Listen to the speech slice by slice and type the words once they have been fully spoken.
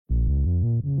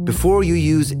Before you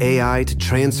use AI to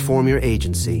transform your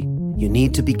agency, you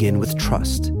need to begin with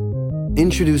trust.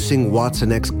 Introducing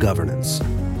Watson X Governance,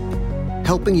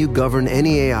 helping you govern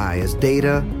any AI as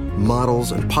data,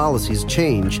 models, and policies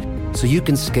change so you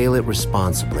can scale it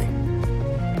responsibly.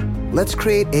 Let's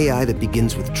create AI that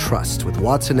begins with trust with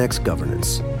Watson X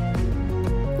Governance.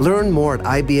 Learn more at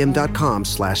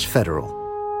ibm.com/federal.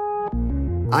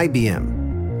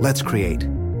 IBM. Let's create.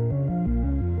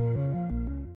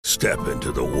 Step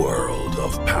into the world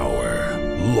of power,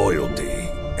 loyalty,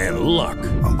 and luck.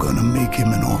 I'm gonna make him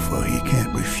an offer he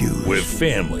can't refuse. With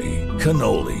family,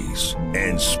 cannolis,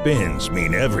 and spins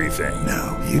mean everything.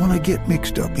 Now, you wanna get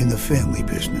mixed up in the family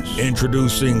business.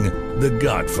 Introducing The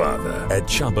Godfather at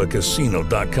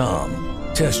ChumbaCasino.com.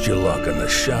 Test your luck in the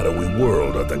shadowy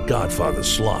world of The Godfather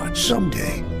slot.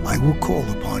 Someday, I will call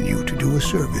upon you to do a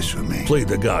service for me. Play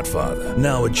The Godfather,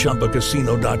 now at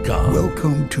ChumbaCasino.com.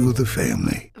 Welcome to the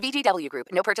family. VGW Group.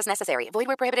 No purchase necessary. Void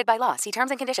where prohibited by law. See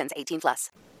terms and conditions.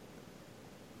 18+.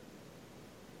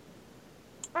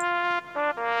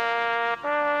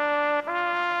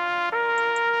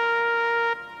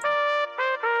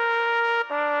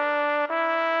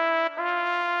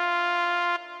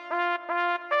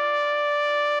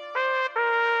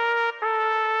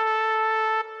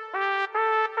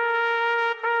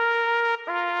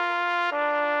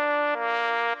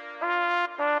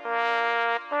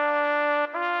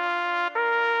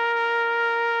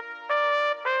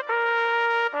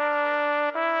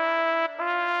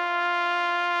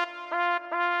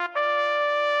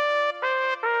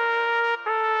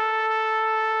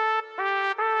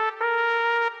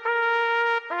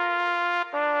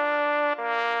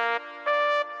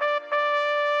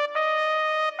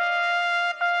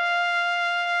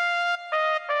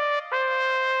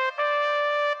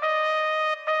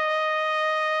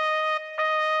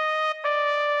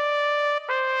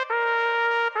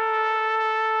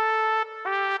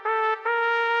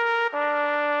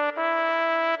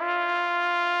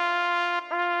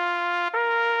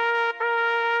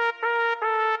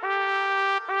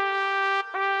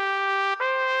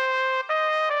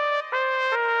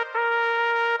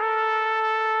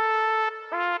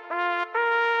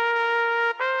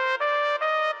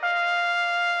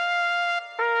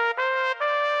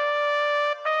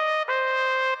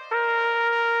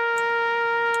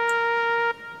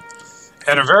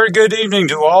 And a very good evening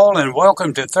to all, and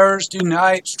welcome to Thursday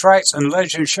night's Tracks and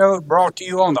Legends show, brought to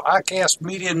you on the iCast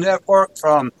Media Network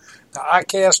from the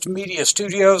iCast Media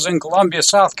Studios in Columbia,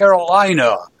 South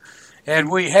Carolina.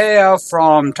 And we have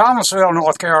from Thomasville,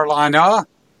 North Carolina,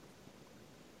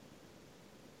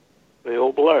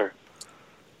 Bill Blair.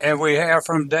 And we have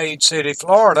from Dade City,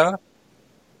 Florida,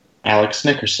 Alex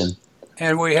Nickerson.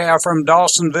 And we have from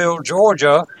Dawsonville,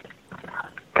 Georgia,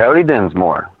 Cody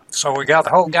Dinsmore. So we got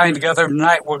the whole gang together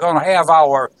tonight. We're going to have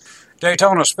our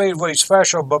Daytona Speedweeks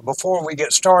special, but before we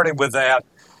get started with that,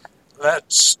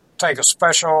 let's take a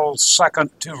special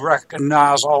second to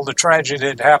recognize all the tragedy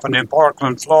that happened in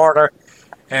Parkland, Florida,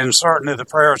 and certainly the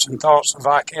prayers and thoughts of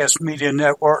iCast Media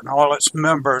Network and all its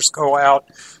members go out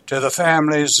to the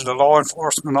families, the law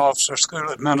enforcement officers,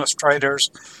 school administrators,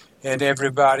 and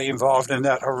everybody involved in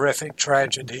that horrific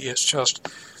tragedy. It's just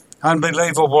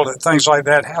unbelievable that things like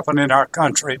that happen in our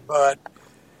country, but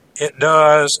it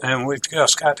does, and we've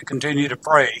just got to continue to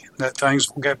pray that things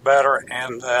will get better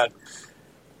and that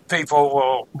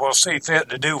people will see fit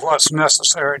to do what's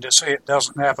necessary to see it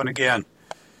doesn't happen again.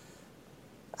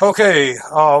 Okay,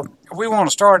 we want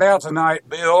to start out tonight,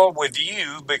 Bill, with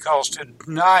you, because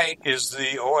today is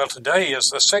the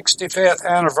 65th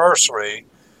anniversary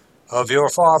of your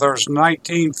father's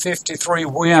 1953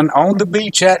 win on the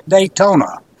beach at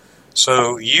Daytona.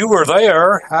 So you were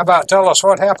there. How about tell us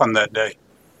what happened that day?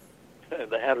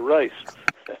 They had a race.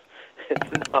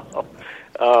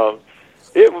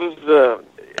 It was,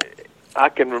 I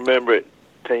can remember it,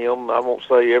 Tim. I won't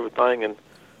say everything in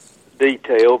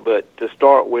detail, but to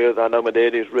start with, I know my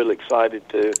daddy was really excited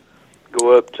to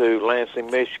go up to Lansing,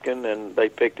 Michigan, and they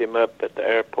picked him up at the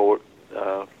airport.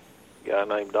 A guy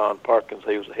named Don Perkins,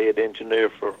 he was the head engineer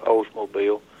for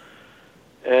Oldsmobile.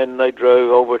 And they drove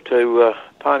over to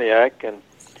Pontiac, and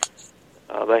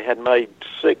they had made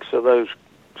 6 of those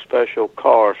special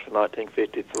cars for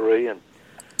 1953, and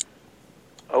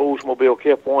Oldsmobile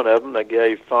kept one of them. They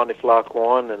gave Fonny Flock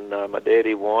one, and my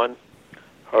daddy one,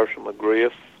 Herschel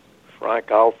McGriff, Frank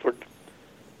Alford,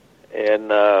 and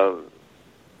the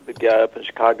guy up in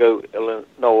Chicago,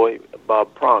 Illinois,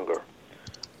 Bob Pronger.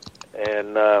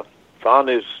 And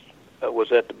Fonny's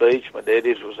was at the beach, my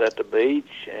daddy's was at the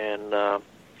beach, and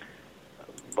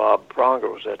Bob Pronger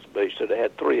was at the beach, so they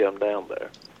had 3 of them down there.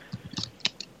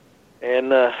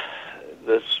 And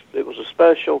it was a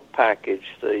special package.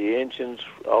 The engines,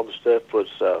 all the stuff was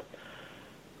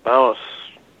balanced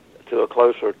to a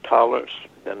closer tolerance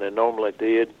than they normally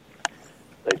did.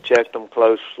 They checked them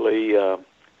closely,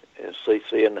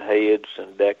 CC in the heads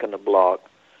and deck in the block.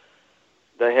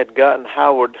 They had gotten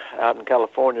Howard out in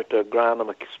California to grind them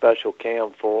a special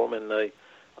cam for them, and they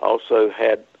also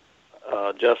had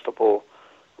adjustable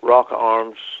rocker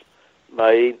arms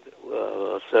made,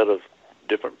 a set of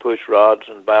different push rods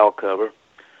and valve cover,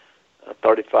 a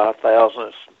 35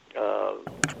 thousandths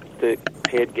thick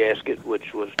head gasket,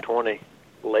 which was 20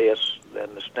 less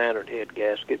than the standard head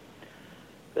gasket.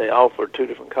 They offered 2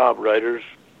 different carburetors,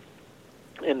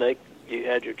 and you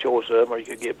had your choice of them, or you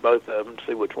could get both of them to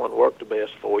see which one worked the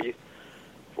best for you.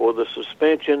 For the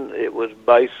suspension, it was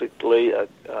basically a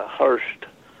Hurst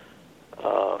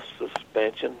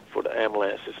suspension for the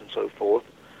ambulances and so forth,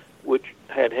 which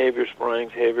had heavier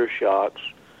springs, heavier shocks,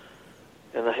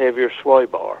 and a heavier sway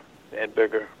bar and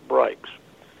bigger brakes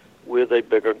with a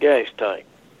bigger gas tank.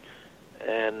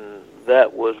 And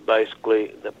that was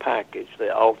basically the package. They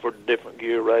offered different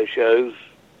gear ratios,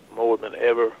 more than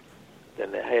ever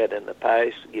than they had in the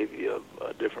past, to give you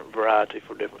a different variety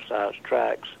for different size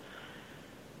tracks,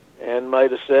 and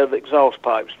made a set of exhaust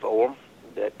pipes for them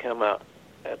that come out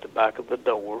at the back of the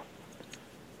door.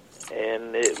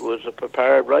 And it was a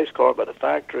prepared race car by the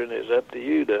factory, and it's up to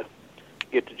you to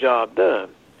get the job done.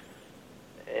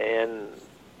 And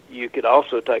you could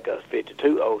also take a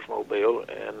 52 Oldsmobile,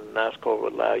 and NASCAR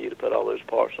would allow you to put all those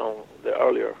parts on the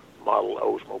earlier model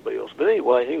Oldsmobiles. But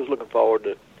anyway, he was looking forward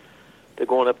to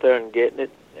going up there and getting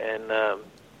it, and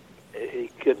he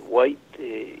couldn't wait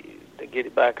to get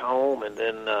it back home. And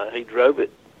then he drove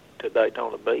it to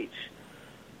Daytona Beach.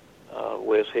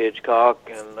 Wes Hedgecock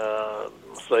and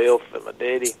myself and my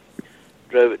daddy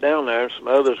drove it down there, and some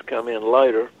others come in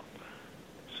later.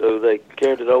 So they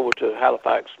carried it over to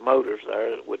Halifax Motors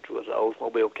there, which was an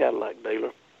Oldsmobile Cadillac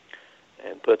dealer,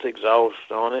 and put the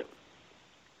exhaust on it.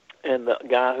 And the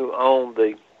guy who owned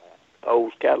the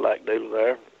old Cadillac dealer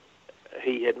there,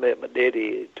 he had met my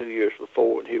daddy 2 years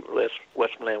before, and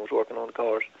Westmoreland was working on the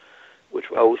cars, which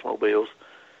were Oldsmobiles.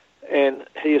 And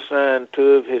he assigned 2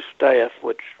 of his staff,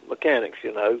 which mechanics,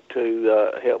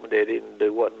 to help my daddy and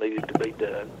do what needed to be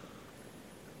done.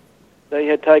 They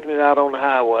had taken it out on the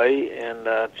highway and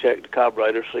checked the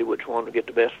carburetor, see which one would get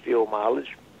the best fuel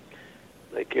mileage.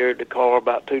 They carried the car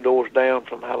about 2 doors down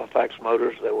from Halifax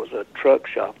Motors. There was a truck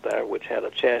shop there which had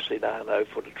a chassis dyno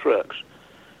for the trucks.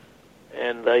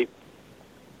 And they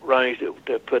arranged it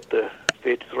to put the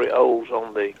 53 O's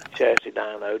on the chassis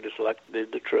dyno, just like they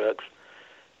did the trucks.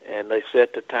 And they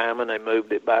set the time, and they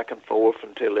moved it back and forth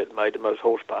until it made the most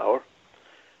horsepower.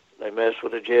 They messed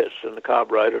with the jets and the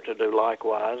carburetor to do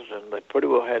likewise, and they pretty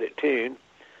well had it tuned.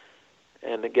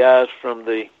 And the guys from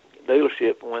the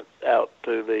dealership went out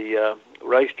to the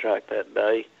racetrack that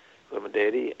day with my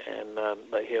daddy, and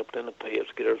they helped in the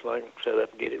pits, get everything set up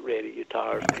and get it ready, your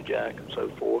tires, your jack, and so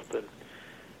forth,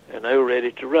 and they were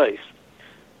ready to race.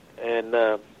 And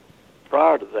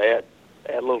prior to that,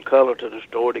 add a little color to the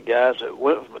story. The guys that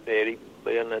went with my daddy,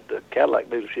 being that the Cadillac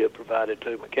dealership provided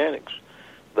 2 mechanics,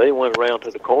 they went around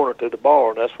to the corner to the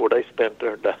bar, and that's where they spent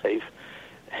their days.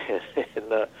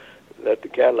 And let the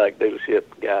Cadillac dealership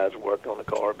guys work on the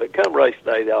car. But come race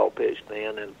day, they all pitched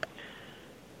in, and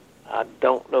I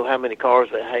don't know how many cars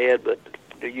they had, but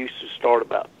they used to start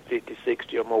about 50,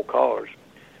 60 or more cars.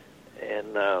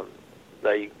 And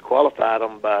they qualified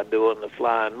them by doing the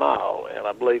flying mile, and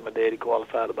I believe my daddy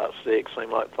qualified about 6.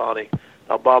 Seemed like Fonny.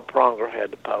 Now, Bob Pronger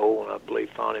had the pole, and I believe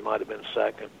Fonny might have been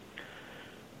second.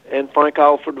 And Frank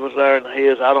Alford was there in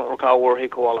his. I don't recall where he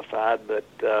qualified, but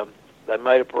they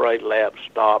made a parade lap,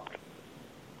 stopped,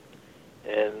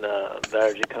 and there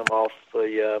as you come off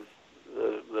the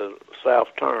south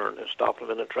turn, and stopped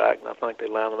them in the track, and I think they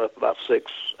lined them up about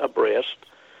 6 abreast.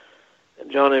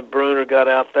 And Johnny Bruner got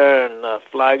out there and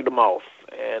flagged them off,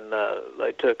 and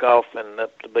they took off, and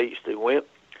up the beach they went,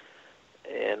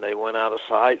 and they went out of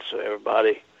sight, so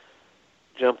everybody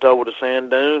jumped over the sand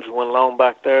dunes and went along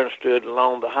back there and stood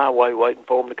along the highway waiting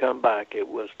for them to come back. It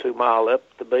was 2 miles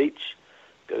up the beach,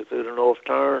 go through the north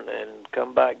turn, and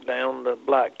come back down the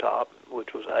blacktop,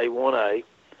 which was A1A,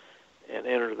 and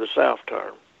enter the south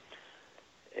turn.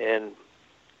 And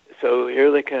so here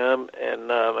they come, and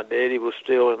my daddy was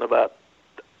still in about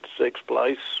 6th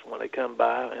place when they come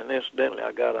by, and incidentally,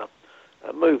 I got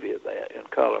a movie of that in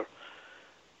color.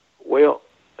 Well,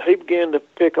 he began to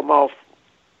pick them off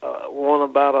one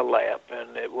about a lap,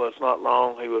 and it was not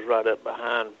long. He was right up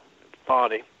behind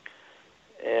Fonny.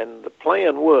 And the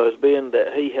plan was, being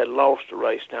that he had lost a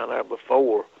race down there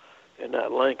before, and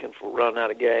that Lincoln for running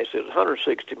out of gas. It was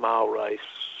a 160-mile race,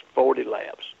 40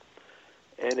 laps,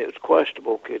 and it was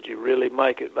questionable, could you really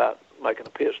make it without making a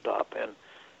pit stop? And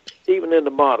even in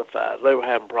the modifieds, they were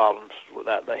having problems with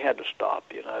that. They had to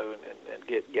stop, and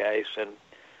get gas. And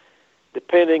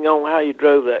depending on how you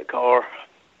drove that car,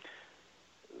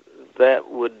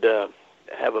 that would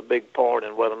have a big part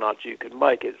in whether or not you could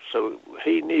make it. So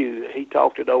he knew, he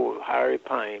talked it over with Harry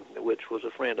Payne, which was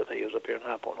a friend of his up here in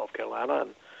High Point, North Carolina,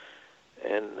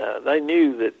 and they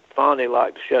knew that Fonny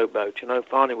liked the showboat.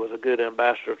 Fonny was a good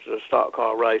ambassador to the stock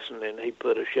car racing, and he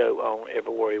put a show on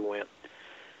everywhere he went.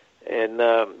 And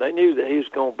they knew that he was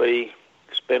going to be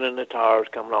spinning the tires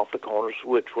coming off the corners,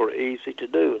 which were easy to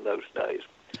do in those days.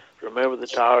 Remember, the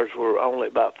tires were only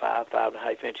about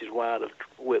 5.5 inches wide of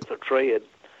width of tread,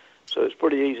 so it's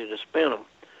pretty easy to spin them.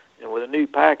 And with a new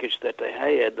package that they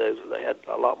had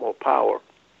a lot more power.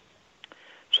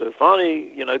 So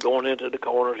Fonny, going into the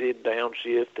corners, he'd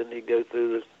downshift and he'd go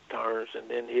through the turns, and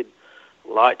then he'd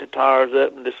light the tires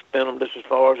up and just spin them just as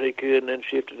far as he could, and then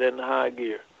shift it into high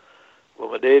gear. Well,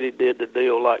 my daddy did the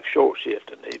deal like short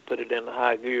shifting. He'd put it into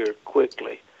high gear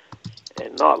quickly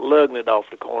and not lugging it off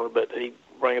the corner, but he'd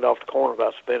bring it off the corner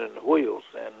by spinning the wheels,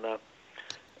 and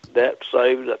that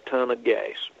saved a ton of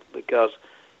gas, because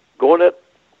going up,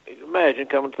 imagine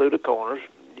coming through the corners,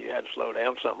 you had to slow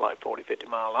down something like 40, 50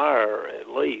 mile an hour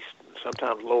at least,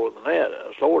 sometimes lower than that,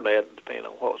 slower than that, depending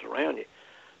on what was around you.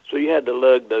 So you had to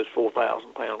lug those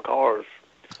 4,000-pound cars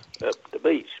up the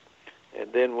beach.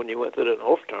 And then when you went through the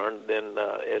north turn, then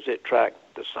as it tracked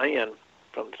the sand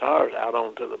from the tires out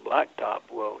onto the blacktop,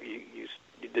 well, you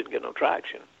didn't get no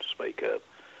traction to speak of.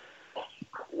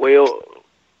 Well,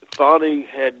 Fonny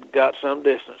had got some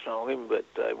distance on him, but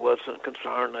they wasn't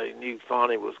concerned. They knew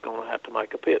Fonny was going to have to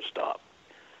make a pit stop.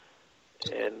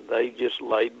 And they just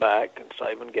laid back and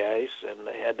saving gas, and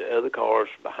they had the other cars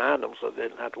behind them, so they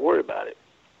didn't have to worry about it,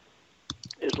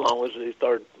 as long as the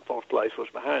third and fourth place was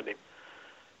behind him.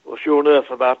 Well, sure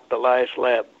enough, about the last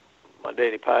lap, my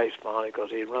daddy passed Fonny because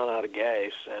he'd run out of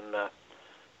gas, and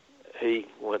he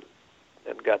went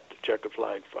and got the checkered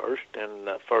flag first. And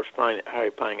first thing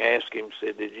Harry Payne asked him,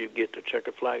 said, "Did you get the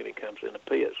checkered flag?" And he comes in the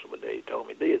pits. So my daddy told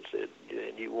me he did. Said,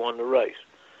 "And you won the race."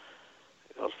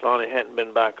 Because Fonny hadn't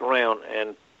been back around,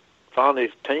 and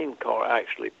Fonny's team car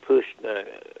actually pushed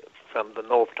from the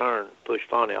north turn, pushed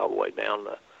Fonny all the way down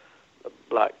the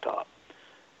blacktop.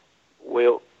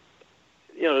 Well,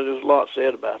 there's a lot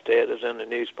said about that. It was in the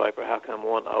newspaper, how come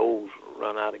one O's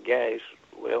run out of gas?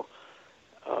 Well,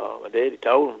 my daddy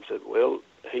told him, said, well,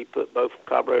 he put both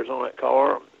carburetors on that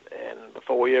car, and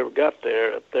before he ever got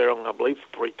there, up there on, I believe,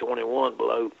 321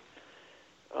 below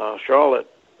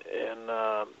Charlotte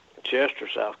and Chester,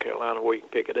 South Carolina, where you can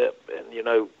pick it up. And,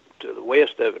 to the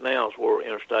west of it now is where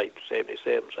Interstate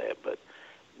 77's at, but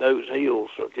those hills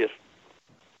are just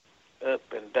up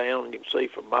and down, and you can see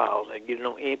for miles. They get it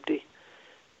on empty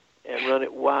and run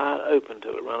it wide open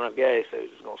till it run out of gas. They was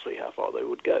just going to see how far they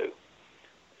would go.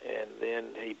 And then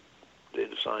he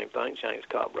did the same thing, changed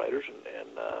carburetors, and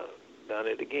done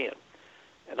it again.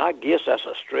 And I guess that's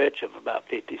a stretch of about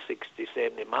 50, 60,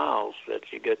 70 miles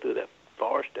that you go through that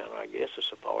forest down there. I guess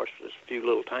it's a forest. There's a few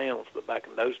little towns, but back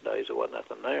in those days there wasn't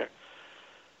nothing there.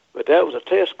 But that was a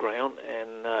test ground,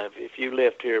 and if you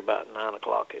left here about 9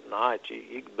 o'clock at night,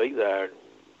 you could be there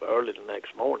early the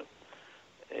next morning.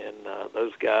 And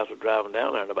those guys were driving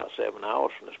down there in about 7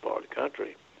 hours from this part of the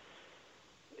country.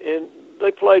 And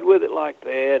they played with it like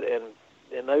that,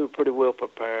 and they were pretty well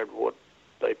prepared for what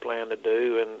they planned to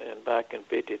do. And back in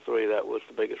 '53, that was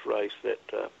the biggest race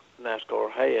that NASCAR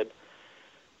had.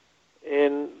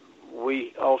 And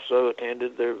we also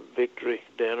attended their victory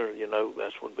dinner.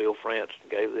 That's when Bill France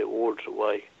gave the awards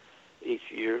away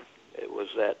each year. It was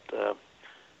that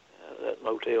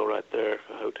motel right there,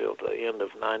 a hotel to the end of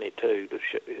 92.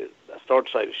 I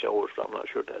started to say the Shores, but I'm not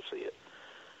sure that's it.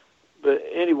 But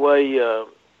anyway,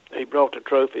 he brought the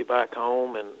trophy back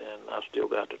home, and I still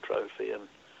got the trophy. And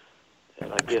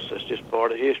I guess that's just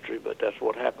part of history, but that's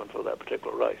what happened for that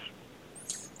particular race.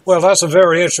 Well, that's a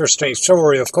very interesting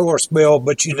story, of course, Bill,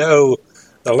 but the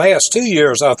last 2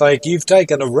 years, I think, you've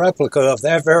taken a replica of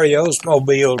that very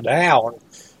Oldsmobile down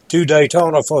to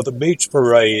Daytona for the beach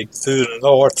parade through the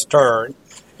north turn.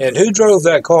 And who drove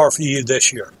that car for you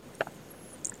this year?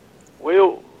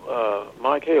 Well,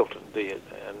 Mike Hilton did,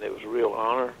 and it was a real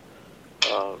honor.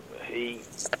 He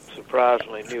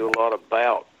surprisingly knew a lot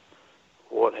about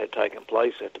what had taken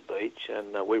place at the beach,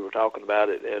 and we were talking about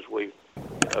it as we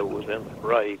was in the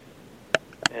parade.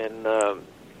 And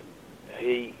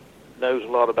he knows a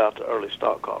lot about the early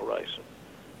stock car racing.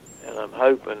 And I'm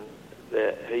hoping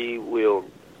that he will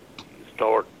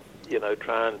start,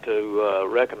 trying to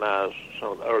recognize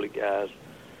some of the early guys.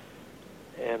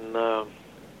 And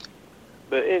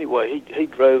but anyway, he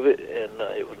drove it, and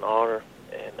it was an honor.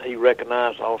 And he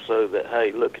recognized also that,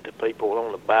 hey, look at the people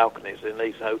on the balconies in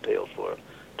these hotels for a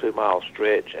 2-mile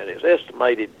stretch. And it's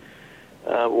estimated,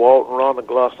 Walt and Rhonda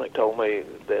Glossnick told me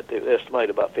that it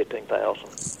estimated about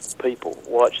 15,000 people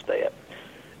watched that.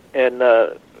 And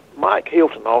Mike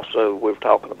Hilton also, we were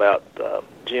talking about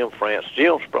Jim France.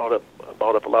 Jim's bought up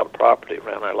a lot of property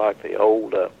around there, like the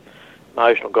old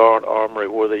National Guard Armory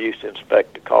where they used to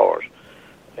inspect the cars.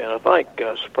 And I think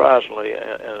surprisingly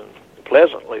and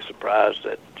pleasantly surprised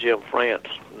that Jim France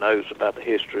knows about the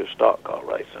history of stock car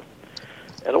racing.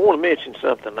 And I want to mention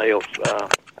something else.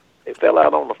 It fell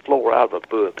out on the floor out of a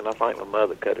book, and I think my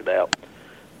mother cut it out.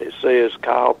 It says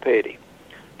Kyle Petty.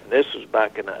 And this was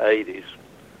back in the 80s.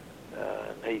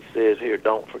 And he says here,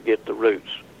 don't forget the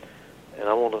roots. And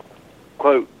I want to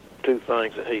quote 2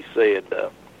 things that he said.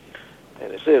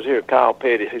 And it says here, Kyle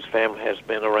Petty, whose family has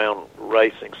been around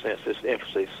racing since its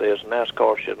infancy, says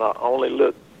NASCAR should not only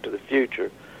look to the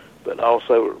future, but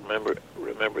also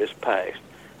remember its past.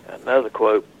 Another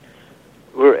quote,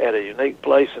 we're at a unique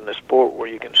place in the sport where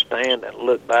you can stand and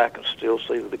look back and still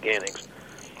see the beginnings.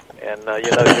 And,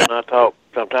 you and I talked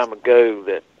some time ago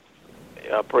that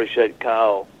I appreciate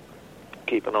Kyle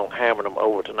keeping on hammering them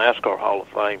over to NASCAR Hall of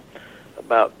Fame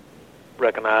about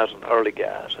recognizing early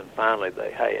guys, and finally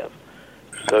they have.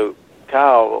 So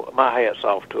Kyle, my hat's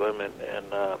off to him,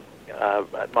 and I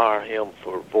admire him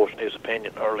for voicing his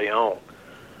opinion early on.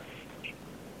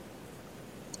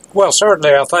 Well,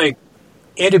 certainly I think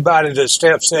anybody that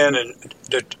steps in and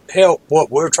to help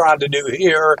what we're trying to do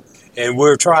here, and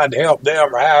we're trying to help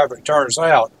them, or however it turns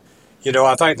out,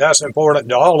 I think that's important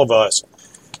to all of us.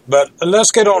 But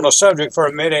let's get on the subject for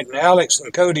a minute, and Alex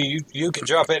and Cody, you can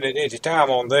jump in at any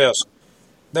time on this.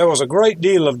 There was a great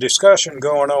deal of discussion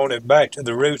going on at Back to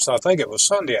the Roots, I think it was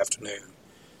Sunday afternoon,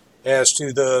 as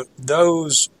to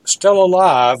those still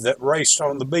alive that raced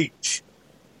on the beach.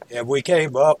 And we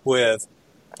came up with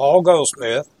Paul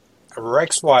Goldsmith,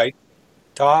 Rex White,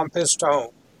 Tom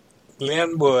Pistone,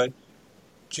 Glenn Wood,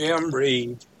 Jim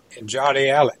Reed, and Johnny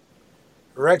Allen.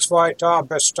 Rex White, Tom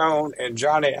Pistone, and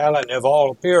Johnny Allen have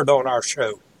all appeared on our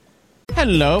show.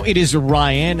 Hello, it is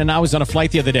Ryan, and I was on a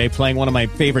flight the other day playing one of my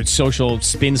favorite social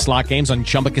spin slot games on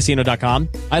ChumbaCasino.com.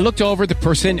 I looked over at the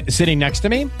person sitting next to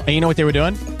me, and you know what they were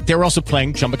doing? They were also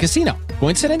playing Chumba Casino.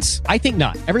 Coincidence? I think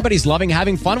not. Everybody's loving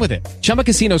having fun with it. Chumba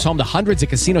Casino is home to hundreds of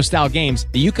casino-style games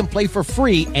that you can play for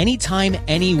free anytime,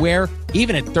 anywhere,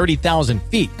 even at 30,000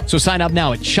 feet. So sign up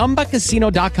now at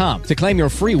ChumbaCasino.com to claim your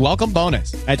free welcome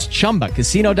bonus. That's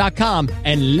ChumbaCasino.com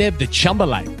and live the Chumba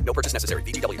life. No purchase necessary.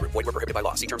 VGW. Void where prohibited by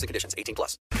law. See terms and conditions.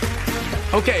 18+.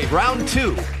 Okay, round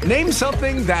 2. Name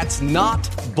something that's not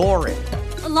boring.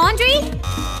 A laundry?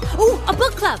 Ooh, a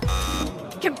book club.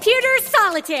 Computer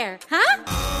solitaire, huh?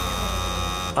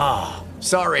 Ah,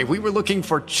 sorry, we were looking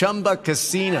for Chumba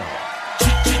Casino.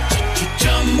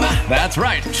 That's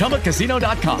right,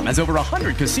 ChumbaCasino.com has over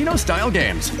 100 casino-style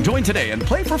games. Join today and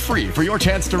play for free for your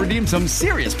chance to redeem some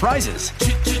serious prizes.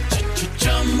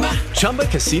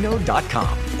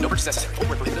 ChumbaCasino.com. No purchase necessary. Void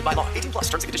where prohibited by law. 18+.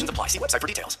 Terms and conditions apply. See website for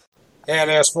details. And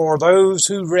as for those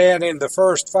who ran in the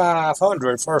first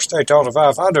Daytona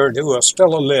 500, who are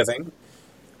still living,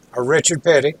 are Richard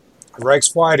Petty,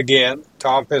 Rex White again,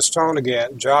 Tom Pistone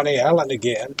again, Johnny Allen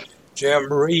again,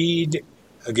 Jim Reed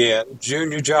again,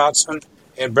 Junior Johnson,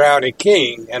 and Brownie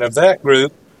King. And of that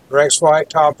group, Rex White,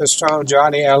 Tom Pistone,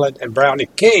 Johnny Allen, and Brownie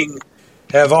King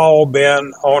have all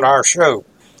been on our show.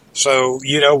 So,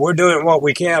 we're doing what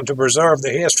we can to preserve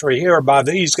the history here by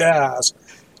these guys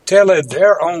telling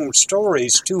their own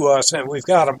stories to us, and we've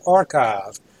got them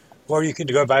archived where you can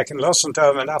go back and listen to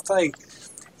them. And I think,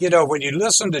 when you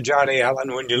listen to Johnny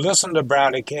Allen, when you listen to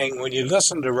Brownie King, when you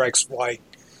listen to Rex White,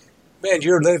 man,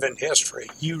 you're living history.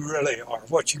 You really are.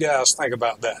 What you guys think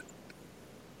about that?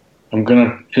 I'm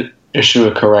going to issue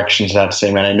a correction to that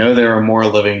statement. I know there are more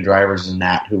living drivers than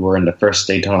that who were in the first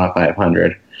Daytona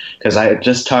 500, because I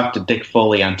just talked to Dick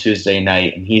Foley on Tuesday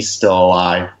night, and he's still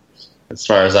alive, as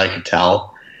far as I could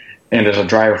tell. And there's a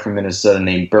driver from Minnesota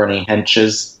named Bernie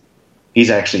Henches. He's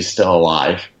actually still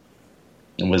alive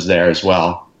and was there as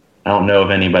well. I don't know of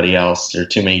anybody else. There are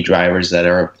too many drivers that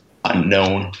are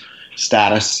unknown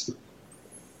status.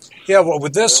 Yeah, well,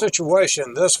 with this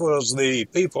situation, this was the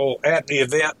people at the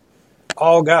event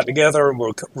all got together and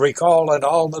were recalling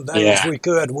all the names we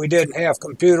could. We didn't have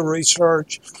computer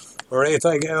research or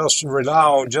anything else to rely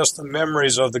on, just the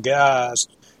memories of the guys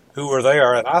who were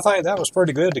there. And I think that was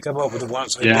pretty good to come up with the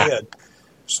ones they did.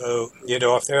 So,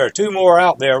 if there are 2 more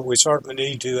out there, we certainly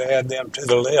need to add them to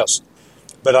the list.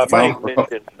 But I think... You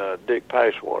mentioned Dick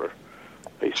Passwater.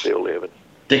 He's still living.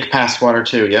 Dick Passwater,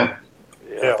 too, yep.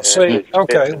 Yeah, see,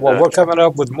 okay, well, we're coming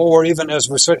up with more even as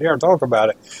we sit here and talk about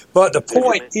it. But the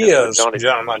point is,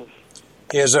 gentlemen,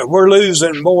 is that we're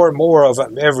losing more and more of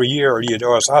them every year. You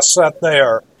know, as I sat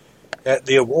there at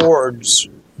the awards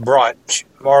brunch,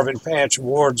 Marvin Panch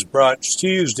Awards brunch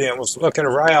Tuesday, and was looking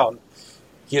around,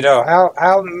 you know,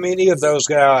 how many of those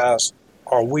guys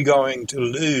are we going to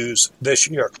lose this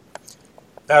year?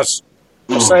 That's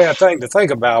a sad thing to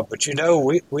think about, but, you know,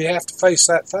 we have to face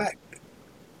that fact.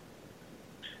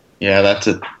 Yeah, that's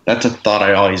a thought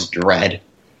I always dread.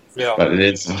 Yeah. But it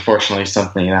is unfortunately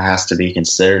something that has to be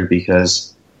considered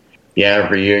because, yeah,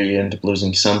 every year you end up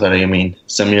losing somebody. I mean,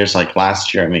 some years like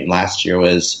last year. I mean, last year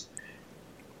was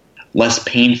less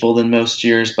painful than most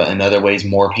years, but in other ways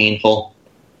more painful.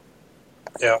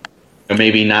 Yeah. Or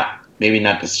maybe not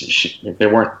there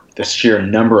weren't the sheer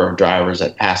number of drivers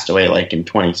that passed away like in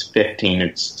 2015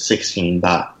 or 16,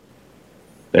 but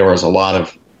there was a lot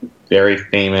of very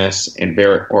famous and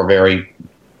very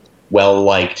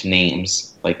well-liked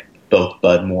names, like both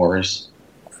Bud Moores.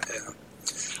 Yeah.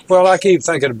 Well, I keep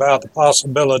thinking about the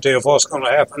possibility of what's going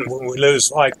to happen when we lose,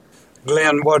 like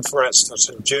Glenn Wood, for instance,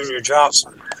 and Junior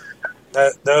Johnson.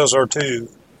 Those are two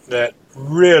that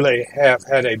really have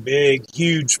had a big,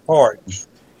 huge part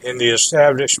in the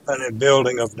establishment and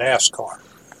building of NASCAR.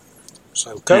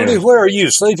 So, Cody, where are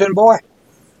you, sleeping, boy?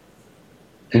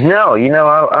 No, you know,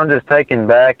 I'm just taken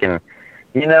back, and,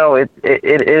 you know, it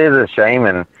is a shame,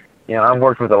 and, you know, I've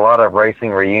worked with a lot of racing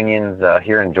reunions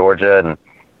here in Georgia, and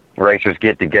racers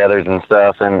get-togethers and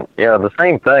stuff, and, you know, the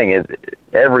same thing is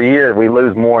every year we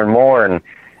lose more and more,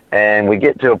 and we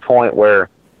get to a point where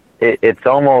it's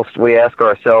almost, we ask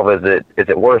ourselves, is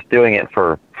it worth doing it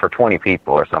for 20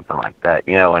 people or something like that,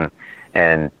 you know,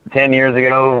 and 10 years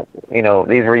ago, you know,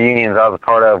 these reunions I was a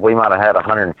part of, we might have had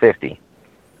 150.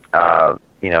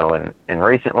 You know, and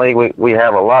recently we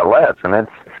have a lot less, and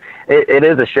it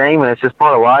is a shame, and it's just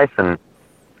part of life. And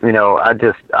you know,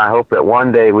 I hope that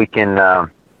one day we can,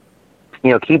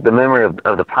 you know, keep the memory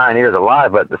of the pioneers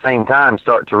alive, but at the same time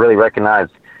start to really recognize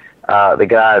the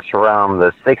guys from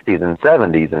the '60s and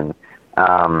 '70s, and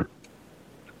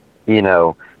you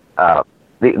know,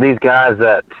 these guys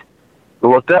that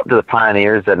looked up to the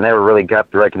pioneers that never really got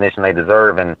the recognition they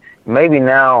deserve, and maybe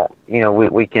now, you know,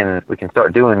 we can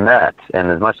start doing that.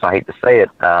 And as much as I hate to say it,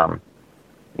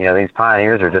 you know, these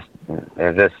pioneers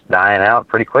they're just dying out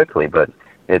pretty quickly. But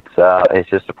it's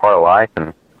just a part of life,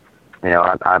 and you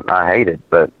know, I hate it.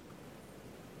 But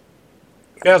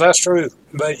yeah, that's true.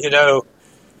 But you know,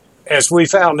 as we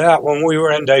found out when we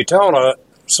were in Daytona,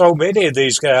 so many of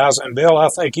these guys, and Bill, I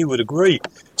think you would agree,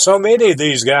 so many of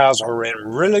these guys are in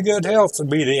really good health to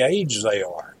be the age they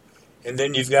are. And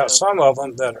then you've got some of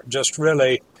them that are just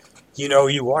really, you know,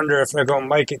 you wonder if they're going to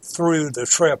make it through the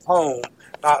trip home.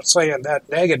 Not saying that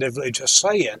negatively, just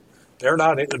saying they're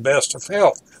not in the best of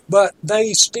health. But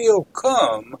they still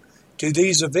come to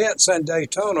these events in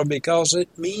Daytona because it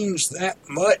means that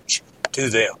much to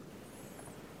them.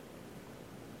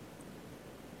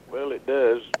 Well, it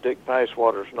does. Dick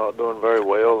Passwater's not doing very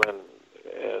well, and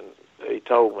he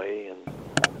told me. And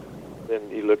then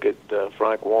you look at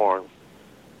Frank Warren.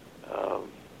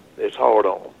 It's hard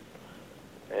on them.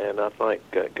 And I think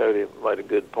Cody made a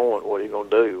good point. What are you going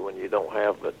to do when you don't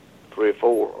have but 3 or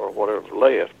 4 or whatever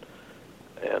left?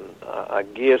 And I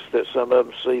guess that some of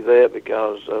them see that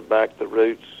because Back to the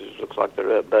Roots, it looks like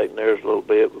they're updating theirs a little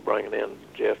bit with bringing in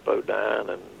Jeff Bodine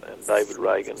and David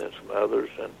Reagan and some others.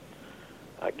 And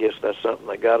I guess that's something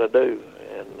they got to do.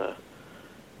 And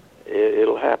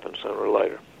it'll happen sooner or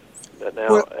later. But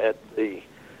now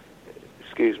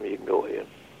excuse me, you can go ahead.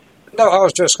 No, I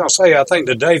was just going to say, I think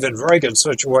the David Reagan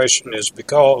situation is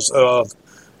because of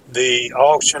the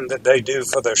auction that they do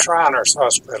for the Shriners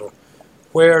Hospital,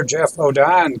 where Jeff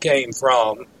Bodine came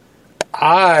from.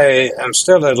 I am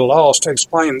still at a loss to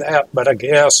explain that, but I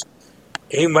guess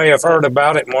he may have heard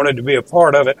about it and wanted to be a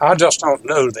part of it. I just don't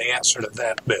know the answer to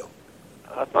that, Bill.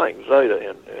 I think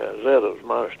Zeta was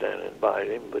my understanding,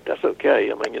 invited him, but that's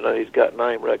okay. I mean, you know, he's got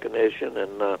name recognition,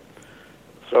 and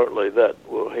certainly that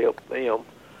will help him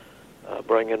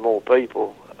bring in more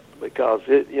people, because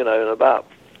it, you know, in about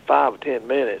 5 or 10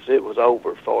 minutes, it was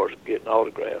over as far as getting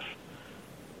autographs,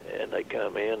 and they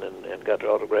come in and got their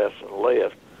autographs and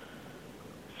left.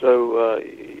 So,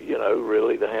 you know,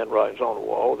 really the handwriting's on the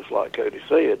wall. Just like Cody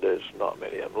said, there's not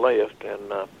many of them left,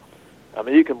 and I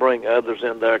mean, you can bring others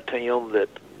in there, Tim, that,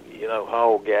 you know,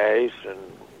 haul gas and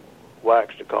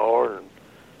waxed a car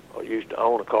or used to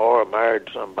own a car or married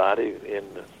somebody in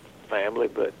the family,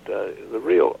 but the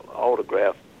real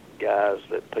autograph guys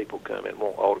that people come in and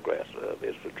want autographs of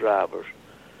is the drivers.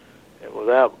 And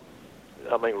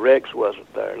Rex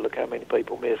wasn't there. Look how many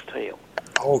people missed him.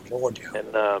 Oh, Lord, yeah.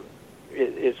 And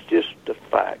it's just a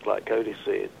fact, like Cody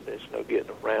said. There's no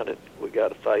getting around it. We got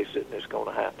to face it, and it's going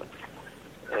to happen.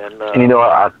 And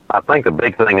I think the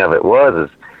big thing of it is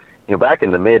back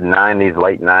in the mid '90s,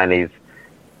 late '90s,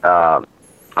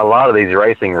 a lot of these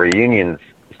racing reunions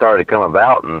started to come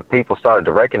about, and people started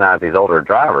to recognize these older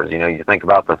drivers. You think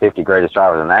about the 50 greatest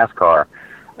drivers in NASCAR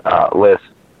list,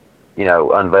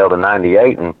 unveiled in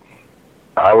 '98, and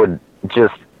I would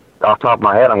just, off the top of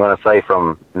my head, I'm going to say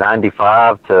from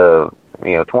 '95 to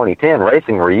 2010,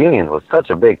 racing reunions was such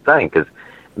a big thing because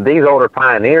these older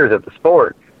pioneers of the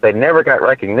sport, they never got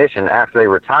recognition after they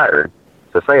retired.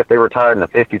 So say if they retired in the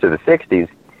 50s or the 60s,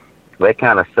 they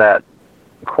kind of sat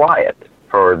quiet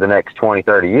for the next 20,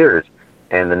 30 years.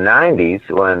 In the 90s,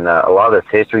 when a lot of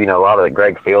this history, a lot of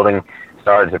Greg Fielding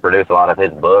started to produce a lot of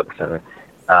his books and,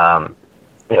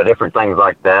 different things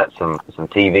like that, some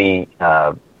TV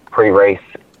pre-race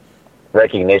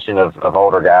recognition of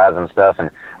older guys and stuff. And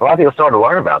a lot of people started to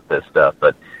learn about this stuff.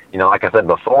 But, like I said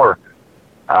before,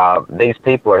 these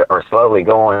people are slowly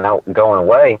going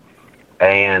away,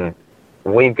 and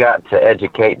we've got to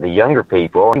educate the younger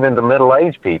people, even the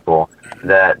middle-aged people,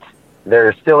 that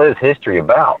there still is history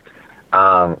about.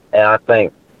 And I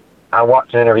think I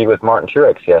watched an interview with Martin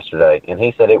Truex yesterday, and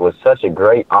he said it was such a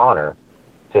great honor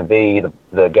to be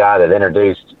the guy that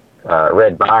introduced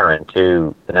Red Byron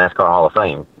to the NASCAR Hall of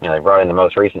Fame. They brought in the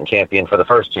most recent champion for the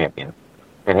first champion.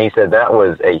 And he said that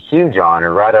was a huge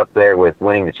honor, right up there with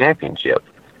winning the championship.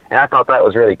 And I thought that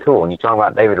was really cool. And you talk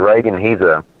about David Reagan, he's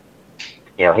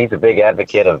a big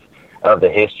advocate of the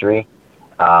history.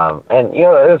 And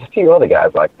there's a few other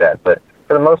guys like that. But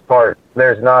for the most part,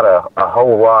 there's not a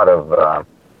whole lot of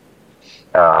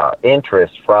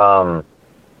interest from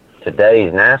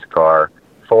today's NASCAR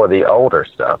for the older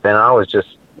stuff. And I was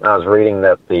reading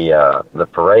that the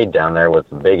parade down there was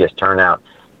the biggest turnout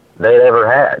they'd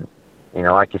ever had.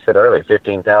 Like you said earlier,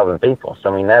 15,000 people.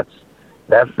 So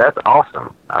that's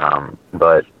awesome.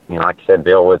 But like you said,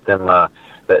 Bill, with them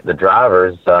the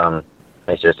drivers,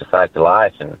 it's just a fact of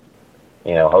life, and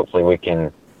hopefully we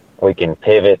can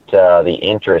pivot the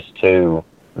interest to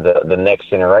the next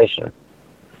generation.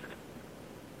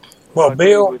 Well,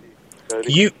 Bill,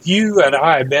 you and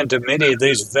I have been to many of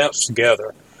these events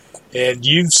together, and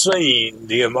you've seen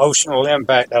the emotional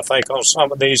impact, I think, on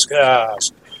some of these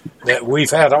guys that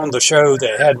we've had on the show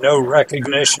that had no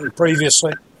recognition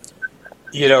previously.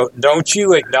 Don't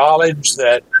you acknowledge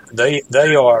that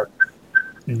they are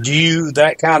due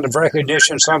that kind of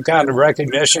recognition, some kind of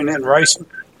recognition in racing?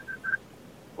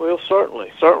 Well,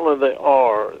 certainly they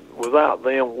are. Without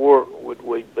them, where would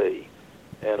we be?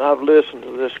 And I've listened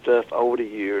to this stuff over the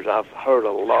years. I've heard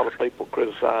a lot of people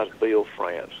criticize Bill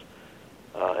France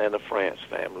and the France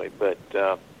family, but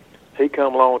he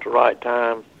come along at the right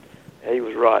time. He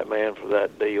was right man for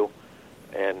that deal.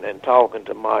 And talking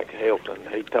to Mike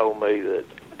Helton, he told me that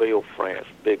Bill France,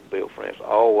 Big Bill France,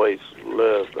 always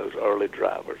loved those early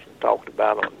drivers and talked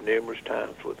about them numerous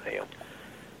times with him.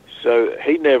 So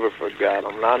he never forgot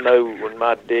them. And I know when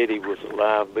my daddy was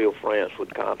alive, Bill France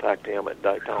would contact him at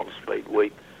Daytona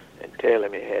Speedweek and tell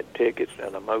him he had tickets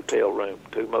and a motel room,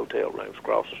 2 motel rooms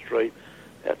across the street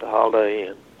at the Holiday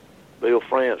Inn. Bill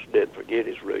France didn't forget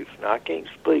his roots. Now, I can't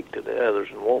speak to the others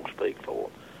and won't speak for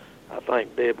them. I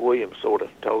think Deb Williams sort of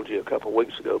told you a couple of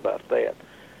weeks ago about that.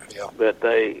 Yeah. But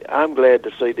I'm glad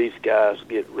to see these guys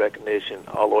get recognition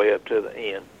all the way up to the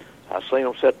end. I seen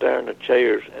them sit there in the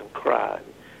chairs and cry.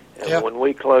 And when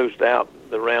we closed out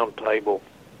the round table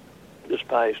this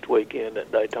past weekend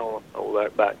at Daytona, over there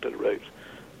back to the roots,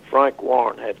 Frank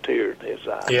Warren had tears in his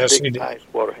eyes. Yes, Dick he did.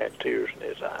 Icewater had tears in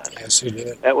his eyes. Yes, he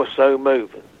did. That was so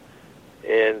moving.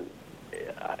 And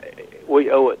we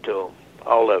owe it to them.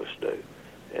 All of us do.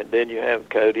 And then you have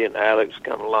Cody and Alex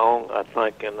come along. I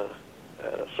think at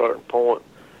a certain point,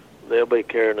 they'll be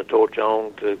carrying the torch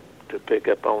on to pick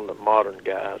up on the modern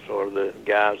guys or the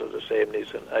guys of the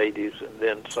 70s and 80s and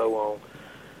then so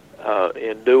on.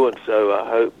 In doing so, I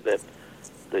hope that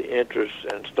the interest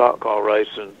in stock car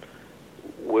racing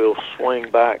will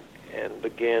swing back and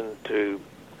begin to,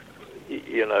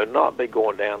 not be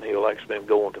going downhill like it's been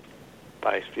going the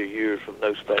past few years with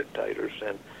no spectators.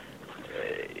 And,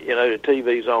 the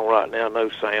TV's on right now, no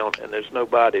sound, and there's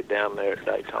nobody down there at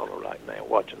Daytona right now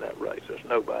watching that race. There's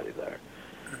nobody there.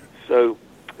 So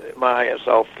my hat's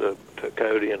off to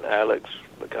Cody and Alex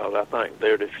because I think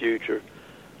they're the future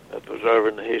of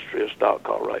preserving the history of stock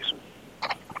car racing.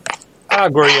 I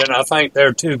agree, and I think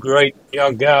they're 2 great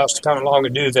young guys to come along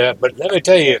and do that. But let me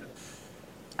tell you,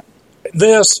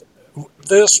 this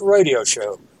this radio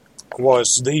show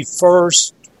was the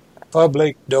first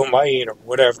public domain, or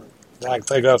whatever I can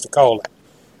think of to call it,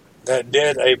 that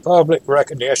did a public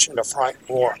recognition of Frank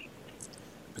Warren,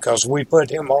 because we put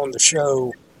him on the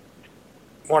show.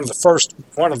 One of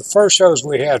the first shows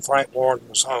we had, Frank Warren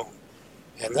was on,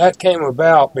 and that came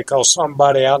about because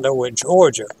somebody I know in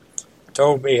Georgia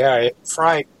told me how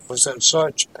Frank was in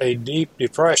such a deep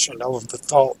depression over the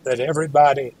thought that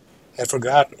everybody had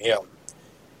forgotten him.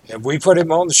 And we put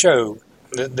him on the show.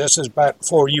 This is back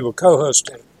before you were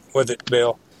co-hosting with it,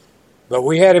 Bill. But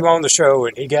we had him on the show,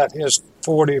 and he got his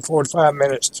 45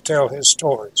 minutes to tell his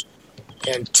stories.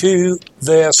 And to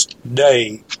this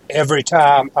day, every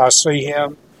time I see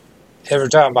him, every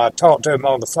time I talk to him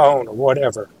on the phone or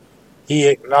whatever, he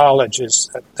acknowledges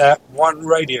that one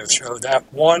radio show,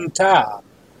 that one time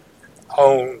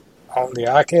on the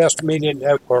iCast Media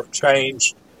Network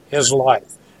changed his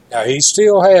life. Now, he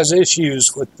still has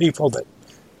issues with people that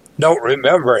don't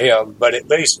remember him, but at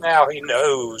least now he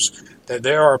knows that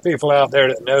there are people out there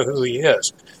that know who he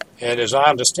is. And as I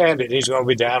understand it, he's going to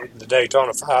be down at the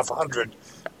Daytona 500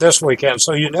 this weekend.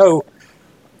 So,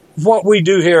 what we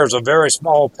do here is a very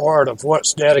small part of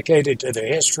what's dedicated to the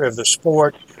history of the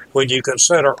sport when you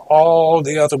consider all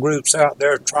the other groups out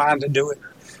there trying to do it.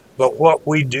 But what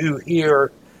we do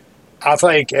here, I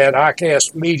think, at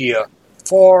iCast Media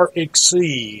far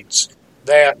exceeds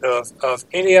that of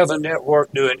any other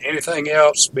network doing anything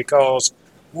else, because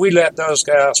we let those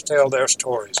guys tell their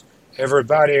stories.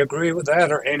 Everybody agree with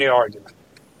that, or any argument?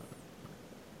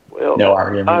 Well, no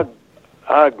argument.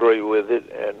 I agree with it,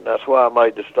 and that's why I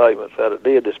made the statements that I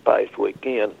did this past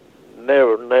weekend.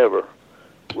 Never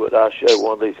would I show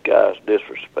one of these guys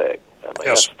disrespect. I mean,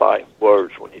 Yes. that's fighting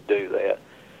words when you do that.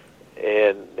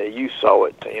 And you saw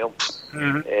it, Tim,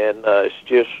 and it's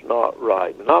just not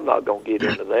right. And I'm not going to get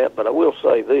into that, but I will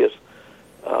say this.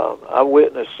 I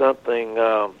witnessed something,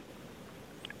 I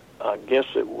guess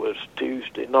it was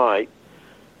Tuesday night,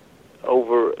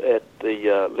 over at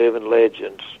the Living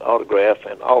Legends autograph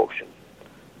and auction.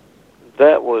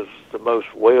 That was the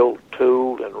most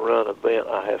well-tooled and run event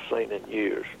I have seen in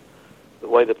years. The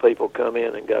way the people come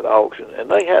in and got auctioned,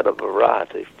 and they had a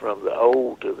variety from the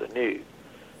old to the new,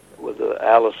 with the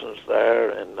Allisons there,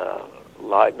 and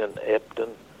Lightning Epton,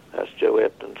 that's Joe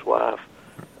Epton's wife,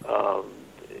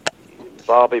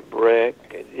 Bobby Breck,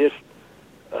 just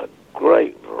a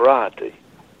great variety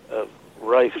of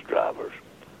race drivers,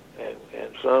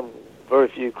 and some very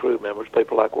few crew members,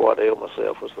 people like Waddell,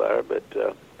 myself was there, but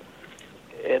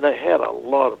and they had a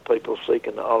lot of people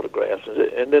seeking the autographs,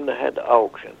 and then they had the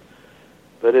auction.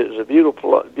 But it was a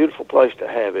beautiful place to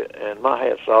have it, and my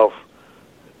hat's off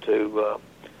to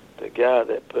the guy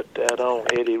that put that on,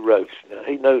 Eddie Roach. Now,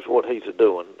 he knows what he's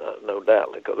doing, no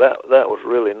doubt, because that was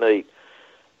really neat.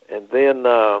 And then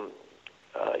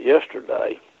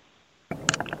yesterday,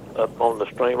 up on the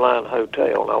Streamline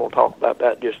Hotel, and I want to talk about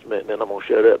that in just a minute, and then I'm going to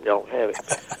shut up and y'all can have it.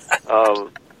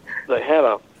 They had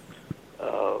a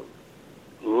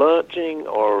lunching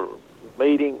or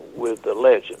meeting with the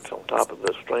legends on top of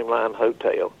the Streamline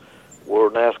Hotel,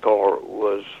 where NASCAR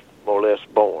was more or less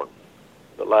born,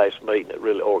 the last meeting that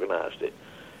really organized it.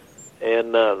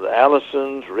 And the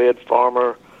Allisons, Red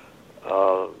Farmer,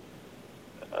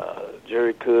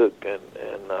 Jerry Cook, and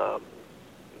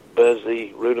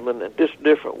Buzzy Ruderman, and just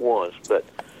different ones. But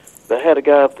they had a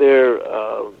guy up there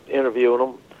interviewing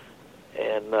them,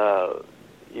 and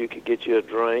you could get you a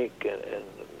drink and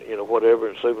whatever,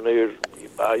 and souvenirs. You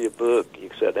buy your book, you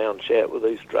can sit down and chat with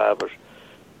these drivers.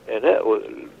 And that was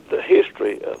the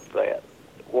history of that,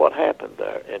 what happened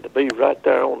there. And to be right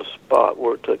there on the spot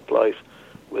where it took place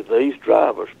with these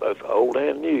drivers, both old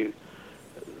and new,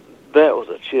 that was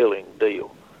a chilling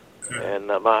deal. And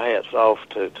my hat's off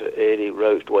to Eddie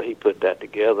Roach, the way he put that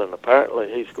together. And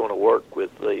apparently he's going to work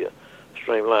with the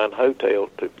Streamline Hotel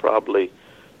to probably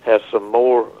have some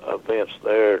more events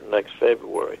there next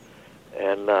February.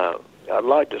 And I'd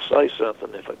like to say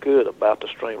something, if I could, about the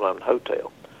Streamline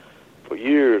Hotel. For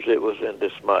years it was in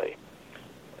dismay.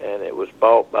 And it was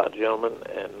bought by a gentleman,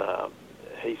 and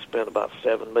he spent about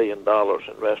 $7 million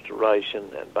in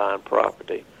restoration and buying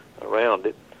property around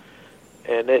it.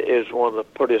 And it is one of the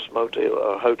prettiest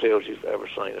hotels you've ever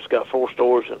seen. It's got 4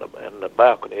 stores and a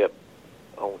balcony up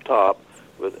on top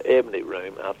with an ebony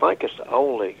room. And I think it's the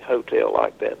only hotel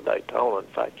like that in Daytona.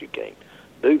 In fact, you can't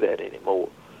do that anymore.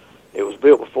 It was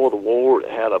built before the war. It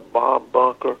had a bomb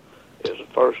bunker. It was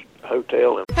the first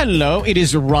hotel. Hello, it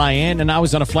is Ryan, and I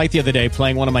was on a flight the other day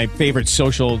playing one of my favorite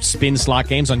social spin slot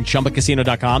games on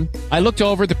ChumbaCasino.com. I looked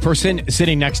over at the person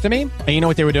sitting next to me, and you know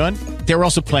what they were doing? They were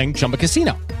also playing Chumba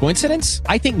Casino. Coincidence?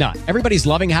 I think not. Everybody's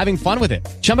loving having fun with it.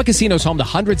 Chumba Casino is home to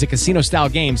hundreds of casino-style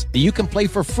games that you can play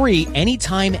for free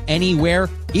anytime, anywhere,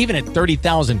 even at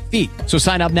 30,000 feet. So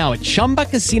sign up now at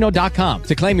ChumbaCasino.com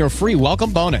to claim your free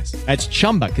welcome bonus. That's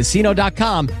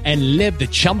ChumbaCasino.com and live the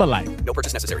Chumba life. No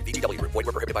purchase necessary. VGW. Void where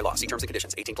prohibited by law. See terms and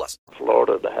conditions. 18+.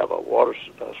 Florida to have a water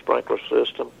sprinkler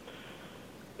system.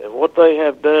 And what they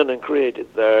have done and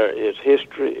created there is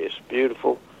history. It's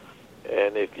beautiful.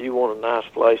 And if you want a nice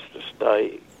place to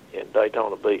stay in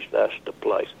Daytona Beach, that's the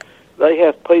place. They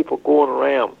have people going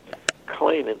around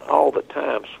cleaning all the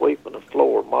time, sweeping the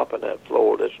floor, mopping that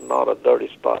floor. There's not a dirty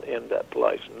spot in that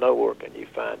place. Nowhere can you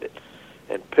find it.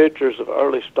 And pictures of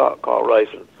early stock car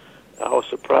racing. I was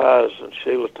surprised, and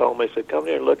Sheila told me, said, come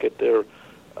here and look at their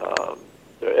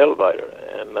elevator.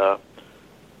 And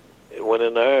it went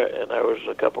in there, and there was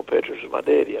a couple pictures of my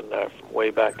daddy in there from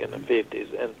way back in the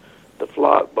 50s. And the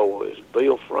Flock Boys,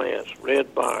 Bill France,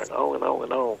 Red Barn, on and on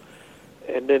and on.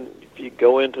 And then if you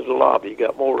go into the lobby, you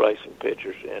got more racing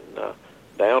pictures. And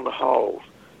down the halls,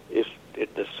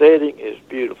 the setting is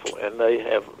beautiful. And they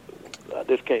have, I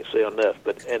just can't say enough,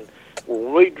 and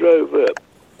when we drove up,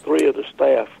 3 of the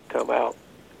staff come out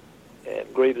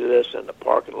and greeted us in the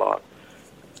parking lot.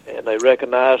 And they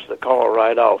recognized the car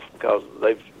right off because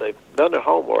they've done their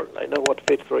homework. They know what the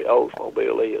 53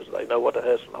 Oldsmobile is. They know what the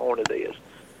Hudson Hornet is.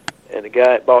 And the guy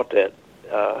that bought that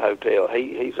hotel,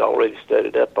 he's already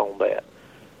studied up on that.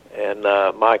 And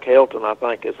Mike Helton, I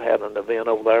think, is having an event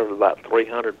over there with about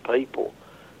 300 people.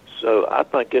 So I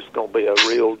think it's going to be a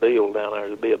real deal down there.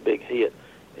 It'll be a big hit.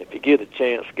 If you get a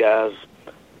chance, guys,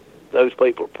 those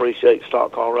people appreciate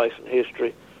stock car racing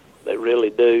history. They really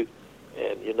do.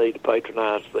 And you need to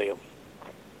patronize them.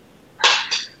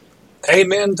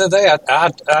 Amen to that.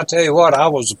 I tell you what, I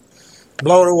was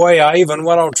blown away. I even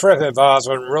went on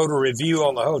TripAdvisor and wrote a review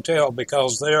on the hotel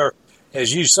because they're,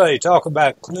 as you say, talk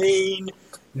about clean.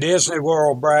 Disney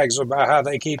World brags about how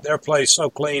they keep their place so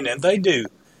clean, and they do.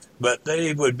 But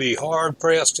they would be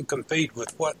hard-pressed to compete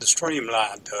with what the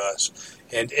Streamline does.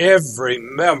 And every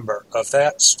member of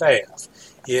that staff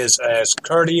is as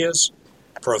courteous,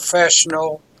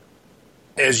 professional,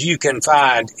 as you can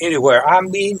find anywhere. I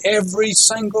mean, every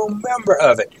single member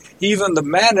of it. Even the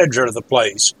manager of the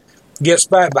place gets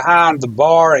back behind the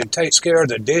bar and takes care of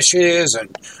the dishes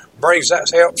and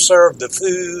helps serve the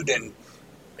food and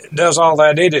does all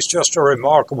that. It is just a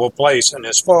remarkable place. And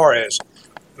as far as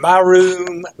my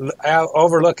room out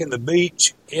overlooking the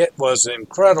beach, it was an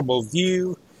incredible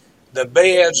view. The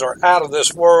beds are out of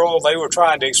this world. They were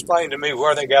trying to explain to me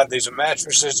where they got these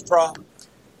mattresses from,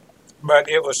 but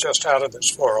it was just out of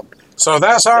this world. So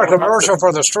that's our commercial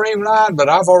for the Streamline, but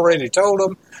I've already told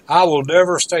them I will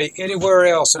never stay anywhere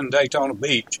else in Daytona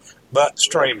Beach but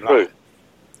Streamline.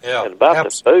 Yeah, and about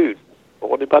the food.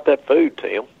 What about that food,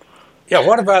 Tim? Yeah,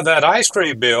 what about that ice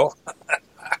cream, Bill?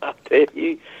 I tell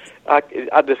you,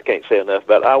 I just can't say enough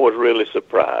about it. I was really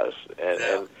surprised.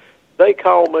 And they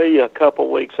called me a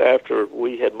couple weeks after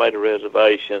we had made a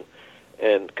reservation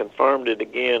and confirmed it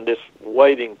again, just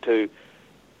waiting to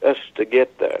us to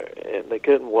get there. And they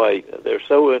couldn't wait. They're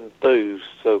so enthused.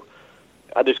 So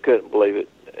I just couldn't believe it.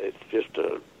 It's just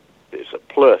it's a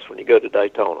plus when you go to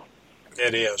Daytona.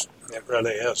 It is. It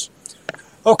really is.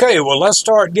 Okay, well, let's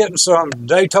start getting some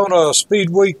Daytona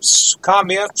Speedweeks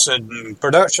comments and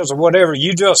productions or whatever.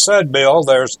 You just said, Bill,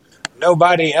 there's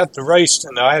nobody at the race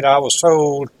tonight. I was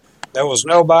told there was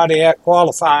nobody at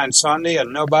qualifying Sunday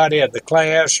and nobody at the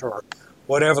Clash or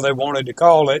whatever they wanted to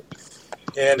call it.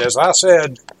 And as I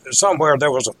said somewhere,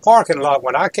 there was a parking lot.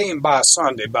 When I came by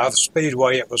Sunday by the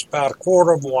Speedway, it was about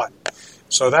 1:15.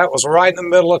 So that was right in the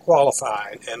middle of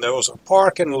qualifying. And there was a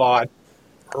parking lot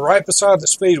right beside the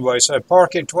Speedway, said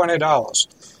parking $20.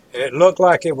 And it looked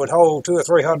like it would hold 200 or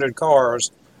 300 cars.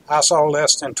 I saw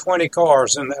less than 20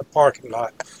 cars in that parking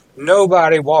lot.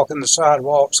 Nobody walking the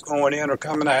sidewalks, going in or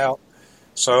coming out.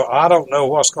 So I don't know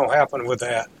what's going to happen with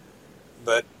that.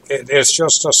 But it's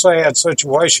just a sad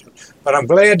situation. But I'm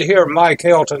glad to hear Mike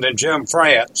Helton and Jim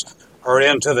France are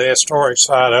into the historic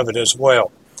side of it as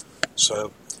well.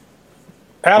 So,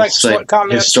 Alex, what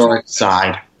comments? Historic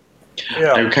side.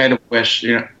 Yeah. I kind of wish,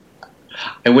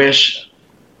 I wish,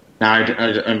 now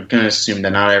I'm going to assume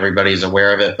that not everybody's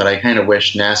aware of it, but I kind of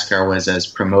wish NASCAR was as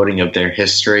promoting of their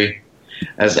history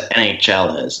as the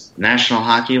NHL is. National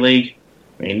Hockey League,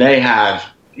 I mean,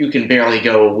 you can barely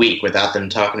go a week without them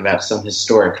talking about some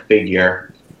historic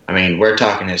figure. I mean, we're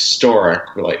talking historic,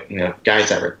 like, guys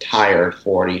that retired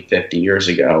 40, 50 years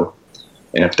ago.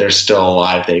 And if they're still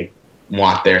alive, they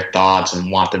want their thoughts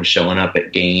and want them showing up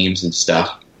at games and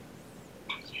stuff.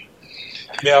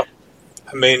 Yeah.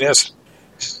 I mean,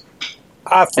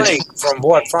 I think from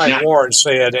what Frank Warren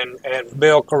said, and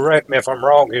Bill, correct me if I'm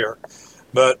wrong here,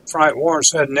 but Frank Warren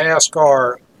said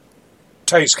NASCAR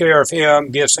takes care of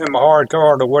him, gets him a hard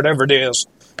card or whatever it is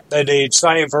they need.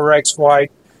 Same for Rex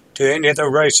White. To any of the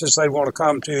races they want to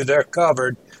come to, they're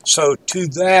covered. So to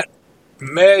that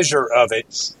measure of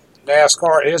it,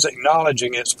 NASCAR is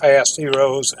acknowledging its past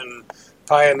heroes and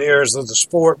pioneers of the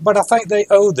sport, but I think they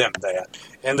owe them that,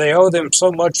 and they owe them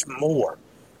so much more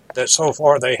that so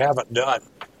far they haven't done.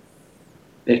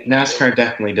 NASCAR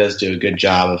definitely does do a good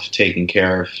job of taking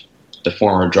care of the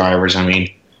former drivers. I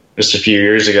mean, just a few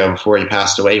years ago, before he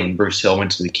passed away, when Bruce Hill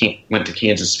went to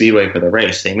Kansas Speedway for the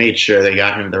race, they made sure they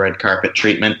got him the red carpet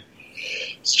treatment.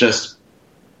 It's just,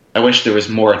 I wish there was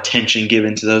more attention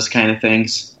given to those kind of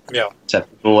things. Yeah. So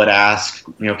people would ask,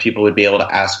 people would be able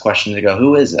to ask questions and go,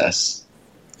 "Who is this?"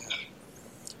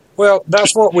 Well,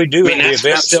 that's what we do in the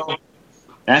events.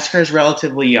 NASCAR is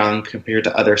relatively young compared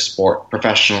to other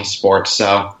professional sports,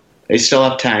 so they still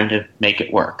have time to make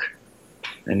it work.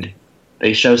 And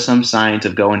they show some signs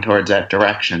of going towards that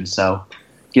direction, so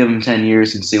give them 10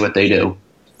 years and see what they do.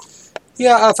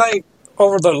 Yeah, I think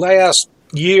over the last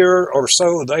year or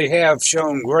so, they have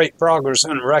shown great progress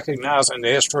in recognizing the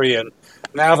history, and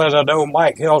now that I know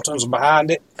Mike Hilton's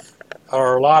behind it,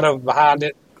 or a lot of behind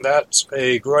it, that's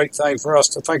a great thing for us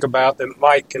to think about, that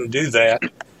Mike can do that.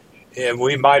 And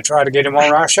we might try to get him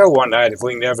on our show one night if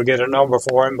we can ever get a number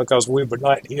for him, because we would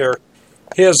like to hear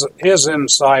his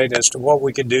insight as to what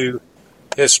we could do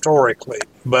historically.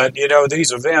 But,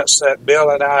 these events that Bill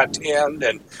and I attend,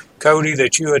 and Cody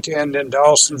that you attend in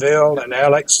Dawsonville, and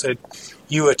Alex that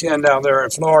you attend down there in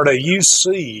Florida, you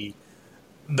see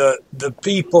the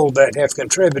people that have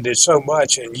contributed so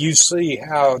much, and you see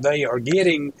how they are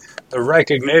getting the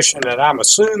recognition, and I'm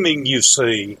assuming you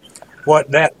see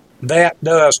what that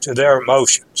does to their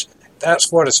emotions.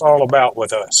 That's what it's all about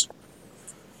with us.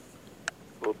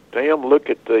 Well, Tim, look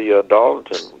at the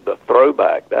Darlington, the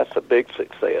throwback. That's a big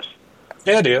success.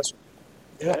 Yeah, it is.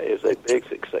 Yeah. That is a big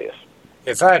success.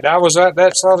 In fact, I was at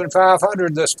that Southern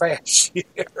 500 this past year,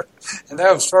 and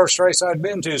that was the first race I'd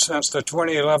been to since the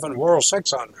 2011 World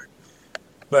 600.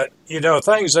 But,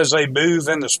 things as they move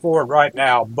in the sport right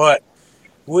now, but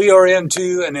we are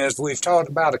into, and as we've talked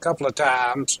about a couple of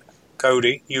times,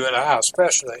 Cody, you and I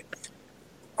especially,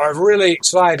 are really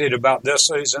excited about this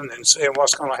season and seeing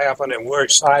what's going to happen, and we're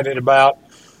excited about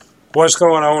what's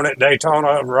going on at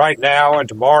Daytona right now and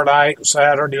tomorrow night and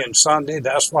Saturday and Sunday.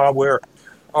 That's why we're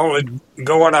only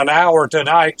going an hour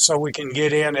tonight, so we can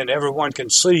get in and everyone can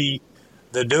see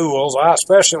the duels. I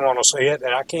especially want to see it,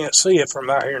 and I can't see it from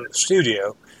out here in the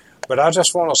studio, but I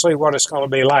just want to see what it's going to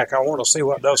be like. I want to see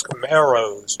what those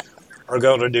Camaros are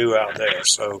going to do out there.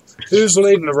 So who's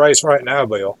leading the race right now,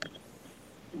 Bill?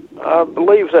 I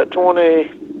believe it's that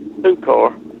 22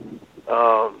 car.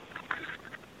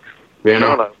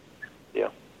 Nagano. Yeah.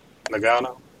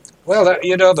 Nagano. Well,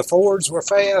 the Fords were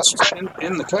fast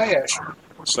in the clash.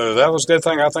 So that was a good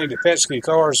thing. I think the Penske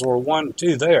cars were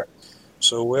 1-2 there.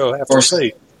 So we'll have to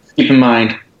see. Keep in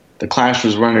mind, the Clash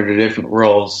was run under different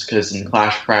rules, because in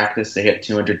Clash practice they hit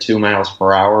 202 miles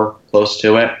per hour, close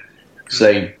to it. So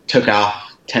they took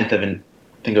off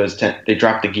they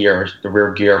dropped the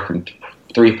rear gear from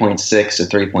 3.6 to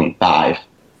 3.5.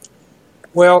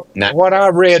 Well, what I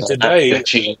read today... That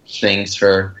changed things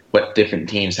for what different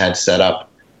teams had set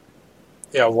up.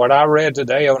 Yeah, what I read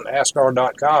today on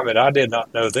NASCAR.com, and I did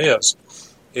not know this,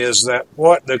 is that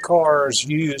what the cars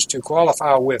use to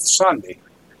qualify with Sunday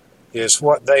is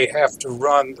what they have to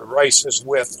run the races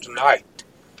with tonight.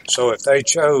 So if they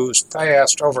chose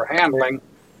fast over handling,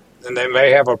 then they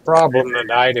may have a problem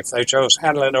tonight. If they chose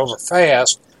handling over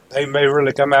fast, they may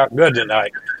really come out good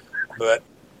tonight. But,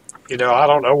 I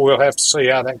don't know. We'll have to see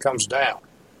how that comes down.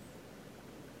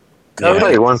 I'll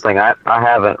tell you one thing I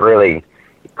haven't really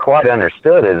quite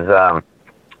understood is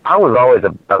I was always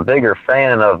a bigger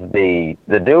fan of the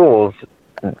duels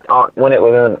when it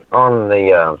was on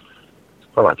the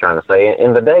what am I trying to say,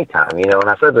 in the daytime, and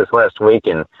I said this last week,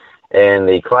 and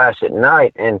the Clash at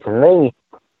night, and to me,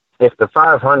 if the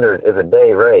 500 is a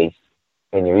day race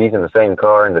and you're using the same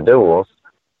car in the duels,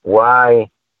 why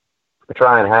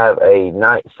try and have a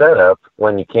night setup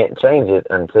when you can't change it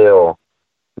until,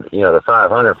 the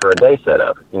 500 for a day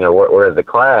setup? Whereas the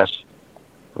Clash,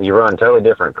 you run totally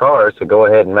different cars, so go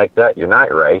ahead and make that your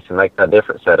night race and make that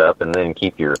different setup, and then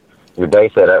keep your day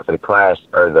setup for the Clash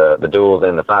or the duels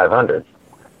in the 500.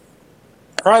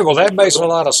 All right, well, that makes a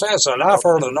lot of sense, and I've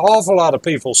heard an awful lot of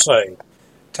people say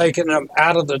taking them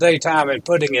out of the daytime and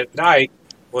putting it at night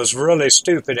was really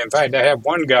stupid. In fact, I had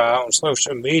one guy on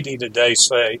social media today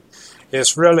say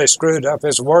it's really screwed up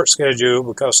his work schedule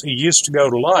because he used to go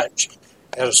to lunch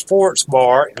at a sports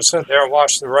bar and sit there and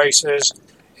watch the races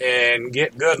and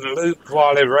get good and looped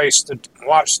while he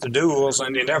watched the duels,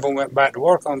 and he never went back to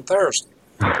work on Thursday.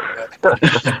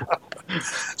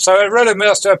 So it really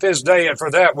messed up his day, and for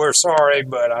that we're sorry,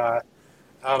 but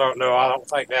I don't know. I don't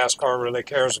think NASCAR really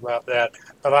cares about that.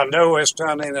 But I know it's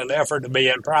done in an effort to be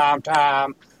in prime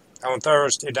time on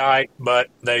Thursday night, but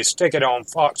they stick it on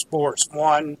Fox Sports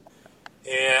 1,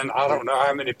 and I don't know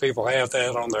how many people have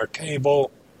that on their cable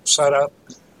setup,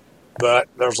 but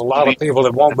there's a lot of people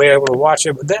that won't be able to watch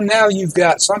it. But then now you've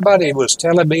got somebody was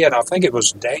telling me, and I think it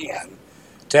was Dan,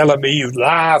 telling me you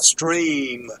live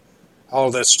stream all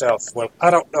this stuff. Well,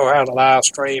 I don't know how to live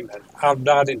stream, and I'm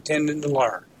not intending to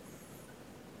learn.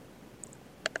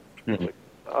 I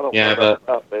don't know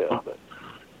about that. But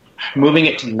moving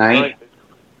it to night.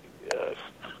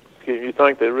 You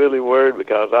think they're really worried?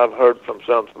 Because I've heard from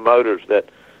some promoters that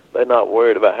they're not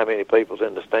worried about how many people's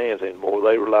in the stands anymore.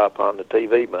 They rely upon the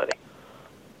TV money.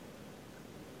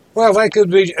 Well,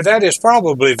 that is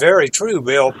probably very true,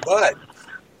 Bill, but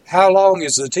how long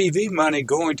is the TV money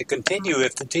going to continue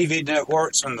if the TV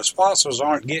networks and the sponsors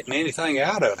aren't getting anything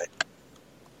out of it?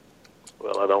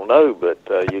 Well, I don't know, but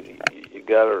you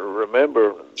got to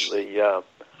remember the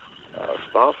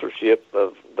sponsorship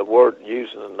of the word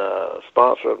using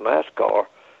sponsor of NASCAR.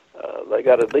 They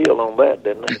got a deal on that,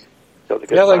 didn't they?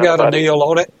 Yeah, they got a deal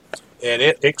on it, and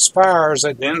it expires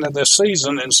at the end of the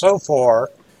season, and so far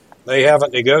they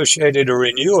haven't negotiated a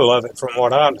renewal of it from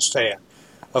what I understand.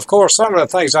 Of course, some of the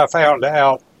things I found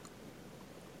out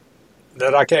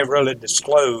that I can't really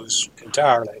disclose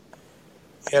entirely.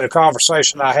 In a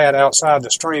conversation I had outside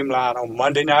the streamline on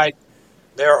Monday night,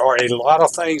 there are a lot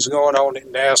of things going on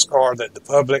in NASCAR that the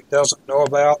public doesn't know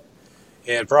about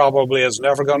and probably is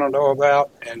never going to know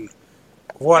about. And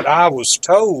what I was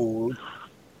told,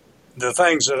 the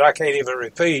things that I can't even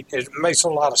repeat, it makes a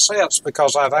lot of sense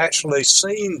because I've actually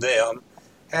seen them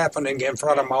happening in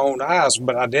front of my own eyes,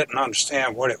 but I didn't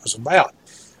understand what it was about.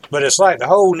 But it's like the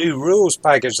whole new rules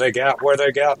package they got, where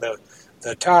they got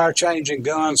the tire changing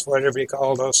guns, whatever you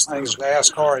call those things.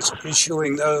 NASCAR is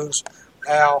issuing those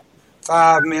now.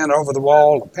 5 men over the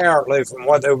wall, apparently, from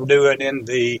what they were doing in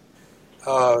the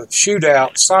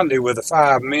shootout Sunday with the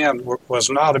 5 men was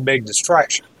not a big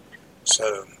distraction.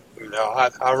 So,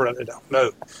 I really don't know.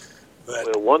 But,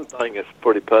 well, one thing that's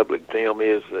pretty public, Tim,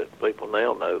 is that people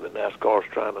now know that NASCAR's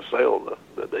trying to sell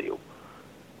the deal.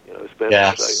 It's been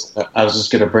for sale. I was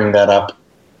just going to bring that up.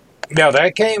 Now,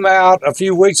 that came out a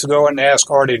few weeks ago, and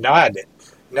NASCAR denied it.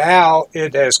 Now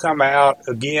it has come out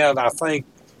again, I think,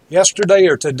 yesterday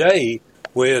or today,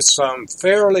 with some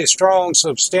fairly strong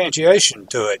substantiation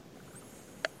to it.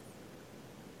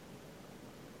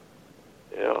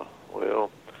 Yeah,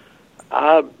 well,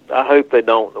 I hope they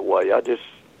don't in a way. I just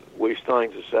wish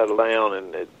things would settle down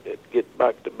and it get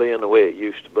back to being the way it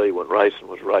used to be when racing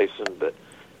was racing. But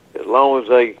as long as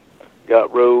they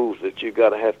got rules that you got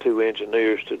to have 2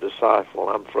 engineers to decipher,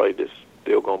 I'm afraid it's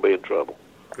still going to be in trouble.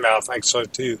 I think so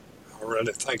too. I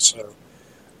really think so.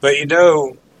 But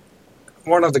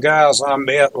one of the guys I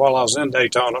met while I was in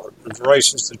Daytona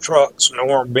races the trucks,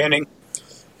 Norm Benning,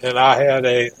 and I had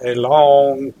a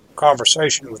long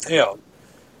conversation with him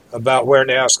about where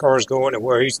NASCAR is going and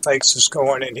where he thinks it's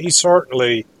going, and he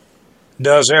certainly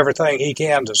does everything he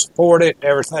can to support it,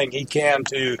 everything he can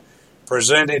to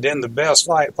present it in the best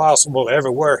light possible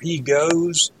everywhere he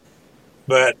goes.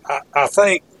 But I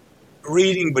think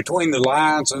reading between the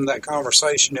lines in that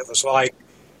conversation, it was like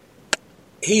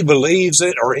he believes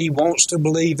it or he wants to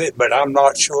believe it, but I'm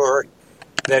not sure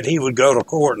that he would go to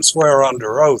court and swear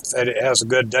under oath that it has a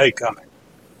good day coming.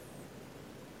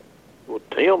 Well,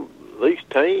 Tim, these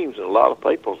teams and a lot of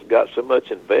people have got so much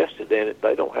invested in it,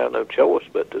 they don't have no choice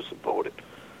but to support it.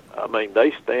 I mean,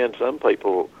 they stand, some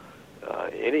people,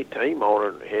 any team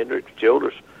owner, Hendricks,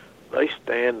 Childers, they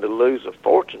stand to lose a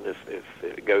fortune if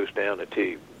it goes down the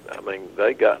tube. I mean,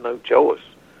 they got no choice.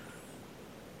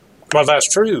 Well, that's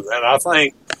true, and I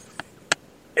think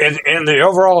in the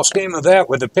overall scheme of that,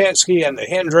 with the Penske and the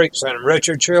Hendricks and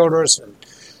Richard Childress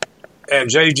and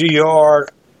JGR,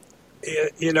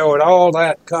 and all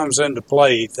that comes into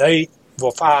play, they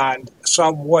will find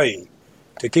some way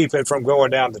to keep it from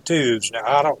going down the tubes. Now,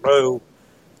 I don't know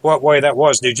what way that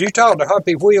was. Did you talk to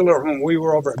Huppy Wheeler when we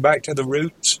were over at Back to the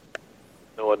Roots?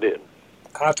 No, I didn't.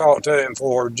 I talked to him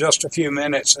for just a few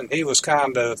minutes, and he was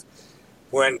kind of,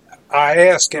 when I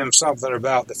asked him something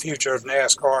about the future of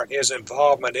NASCAR and his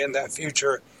involvement in that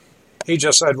future, he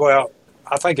just said, well,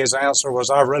 I think his answer was,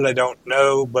 I really don't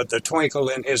know, but the twinkle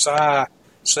in his eye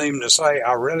seemed to say,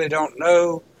 I really don't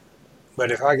know,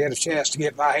 but if I get a chance to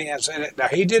get my hands in it. Now,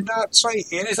 he did not say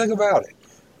anything about it,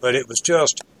 but it was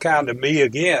just kind of me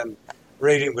again,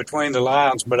 reading between the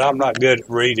lines, but I'm not good at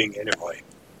reading anyway.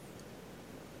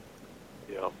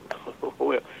 Yeah.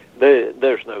 Well,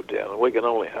 there's no telling. We can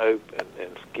only hope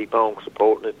and keep on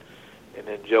supporting it and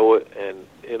enjoy it. And,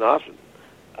 you know,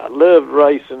 I loved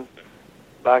racing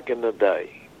back in the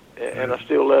day, and I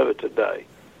still love it today.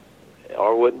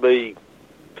 Or wouldn't be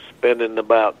spending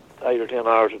about 8 or 10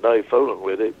 hours a day fooling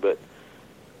with it, but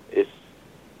it's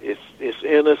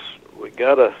in us. We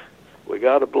gotta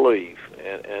believe,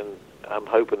 and I'm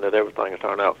hoping that everything will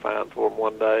turn out fine for them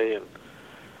one day. And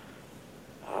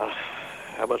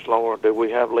how much longer do we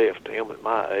have left, Tim, at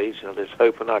my age? I'm just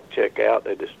hoping I can check out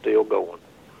that it's still going.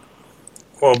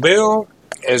 Well, Bill,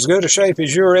 as good a shape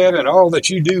as you're in and all that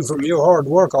you do from your hard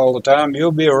work all the time,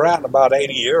 you'll be around about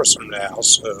 80 years from now.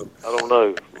 So I don't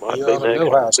know. Might you be ought to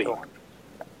know how it's going.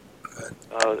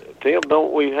 Tim,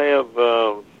 don't we have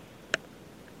a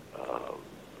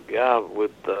guy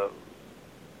with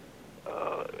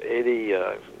Eddie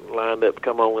lined up to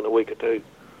come on in a week or two?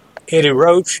 Eddie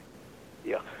Roach?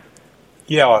 Yeah.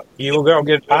 Yeah, you're going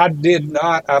to get, I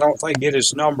don't think get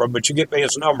his number, but you get me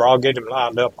his number, I'll get him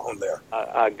lined up on there.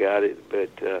 I got it,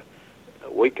 but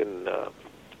we can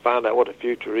find out what the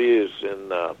future is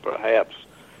and perhaps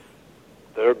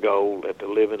their goal at the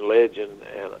Living Legend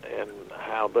and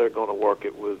how they're going to work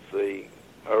it with the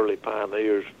early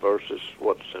pioneers versus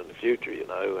what's in the future, you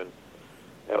know, and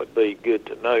that would be good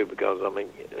to know because, I mean,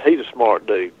 he's a smart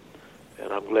dude,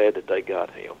 and I'm glad that they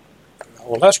got him.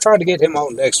 Well, let's try to get him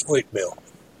on next week, Bill.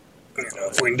 You know,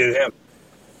 if we can do him,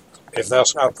 if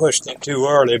that's not pushing it too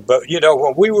early. But, you know,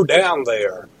 when we were down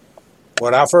there,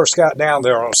 when I first got down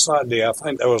there on Sunday, I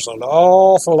think there was an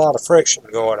awful lot of friction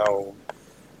going on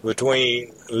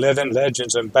between Living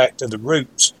Legends and Back to the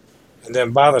Roots. And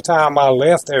then by the time I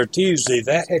left there Tuesday,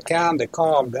 that had kind of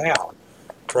calmed down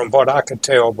from what I could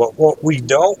tell. But what we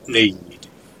don't need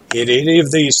in any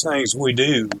of these things we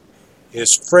do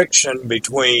is friction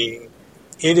between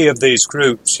any of these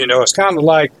groups. You know, it's kind of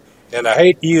like, and I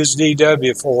hate to use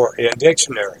DW for a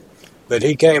dictionary, but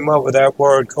he came up with that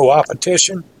word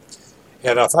co-opetition.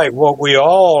 And I think what we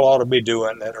all ought to be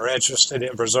doing that are interested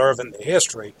in preserving the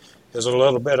history is a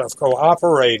little bit of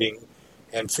cooperating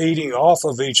and feeding off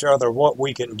of each other what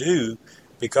we can do,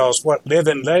 because what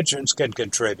Living Legends can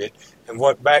contribute and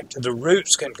what Back to the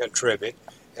Roots can contribute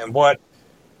and what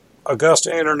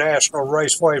Augusta International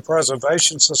Raceway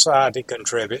Preservation Society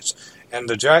contributes and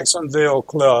the Jacksonville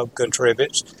Club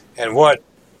contributes and what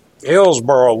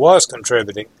Hillsborough was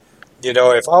contributing, you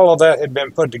know, if all of that had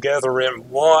been put together in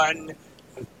one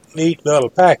neat little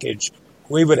package,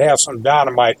 we would have some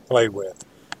dynamite to play with.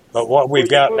 But what we've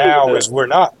got now is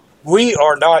we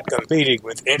are not competing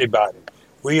with anybody.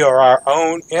 We are our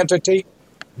own entity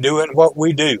doing what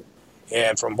we do.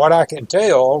 And from what I can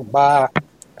tell by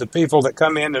the people that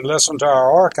come in and listen to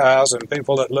our archives and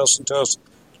people that listen to us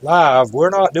live, we're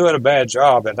not doing a bad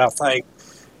job. And I think,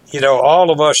 you know, all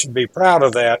of us should be proud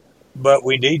of that, but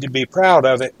we need to be proud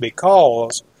of it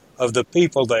because of the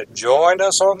people that join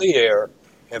us on the air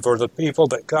and for the people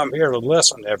that come here to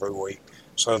listen every week.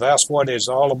 So that's what it's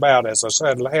all about. As I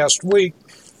said last week,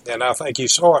 and I think you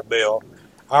saw it, Bill,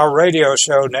 our radio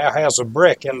show now has a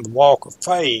brick in the Walk of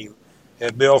Fame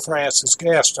at Bill Francis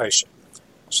gas station.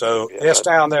 So it's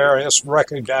down there, it's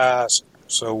recognized,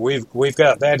 so we've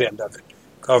got that end of it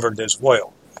covered as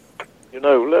well. You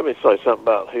know, let me say something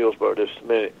about Hillsborough just a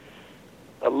minute.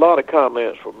 A lot of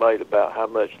comments were made about how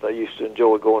much they used to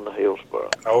enjoy going to Hillsborough.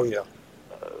 Oh, yeah.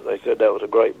 They said that was a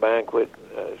great banquet.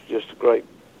 It's just a great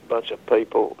bunch of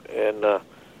people, and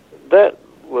that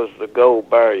was the gold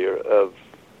barrier of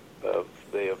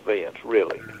the events,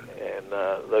 really. And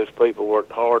those people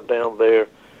worked hard down there.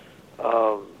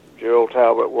 Gerald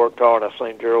Talbot worked hard. I've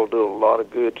seen Gerald do a lot of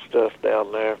good stuff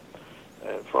down there,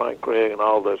 and Frank Craig and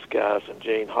all those guys, and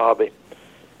Gene Hobby.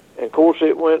 And, of course,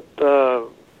 it went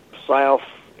south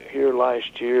here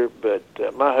last year, but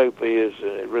my hope is,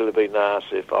 and it'd really be nice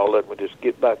if all of them would just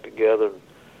get back together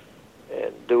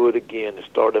and do it again and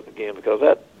start up again, because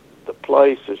the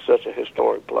place is such a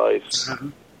historic place. Mm-hmm.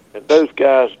 And those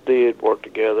guys did work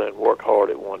together and work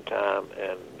hard at one time,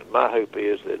 and my hope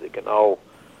is that it can all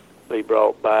be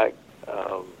brought back.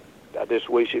 I just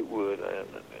wish it would, and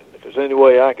if there's any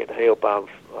way I can help,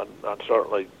 I'd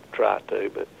certainly try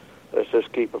to, but let's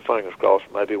just keep our fingers crossed.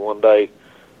 Maybe one day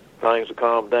things will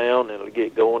calm down and it'll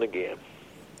get going again.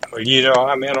 Well, you know,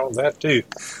 I'm in on that too.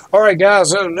 All right,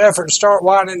 guys, in an effort to start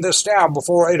winding this down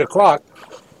before 8 o'clock,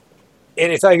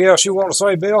 Anything else you want to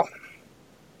say, Bill?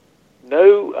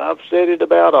 No, I've said it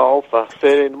about all. If I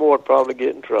said any more, I'd probably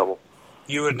get in trouble.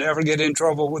 You would never get in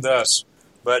trouble with us.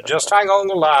 But just hang on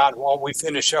the line while we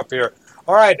finish up here.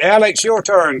 All right, Alex, your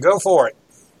turn. Go for it.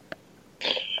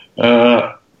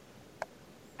 I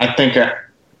think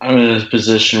I'm in a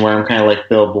position where I'm kind of like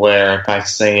Bill Blair. If I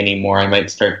say any more, I might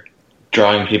start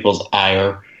drawing people's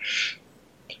ire.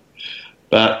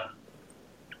 But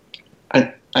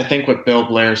I think what Bill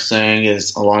Blair's saying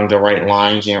is along the right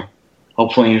lines.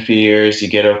 Hopefully in a few years you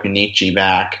get Okanichi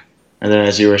back, and then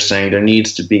as you were saying, there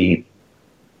needs to be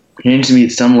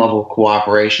some level of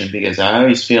cooperation, because I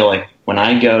always feel like when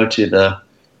I go to the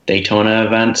Daytona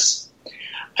events,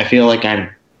 I feel like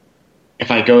if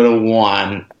I go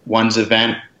to one's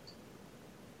event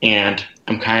and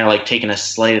I'm kind of like taking a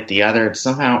slate at the other,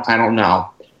 somehow, I don't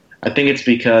know. I think it's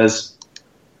because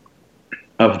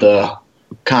of the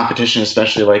competition,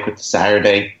 especially like with the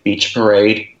Saturday Beach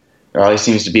Parade. There always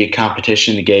seems to be a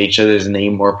competition to get each other's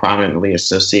name more prominently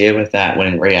associated with that, when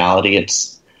in reality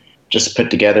it's just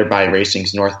put together by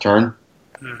Racing's North Turn.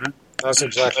 Mm-hmm. That's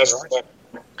exactly right.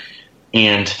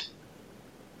 And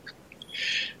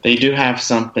they do have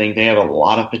something. They have a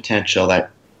lot of potential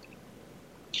that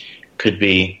could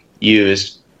be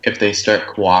used if they start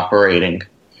cooperating.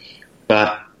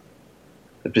 But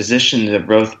the position they're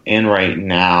both in right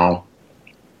now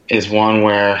is one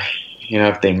where,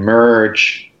 if they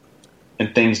merge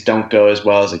and things don't go as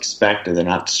well as expected, they're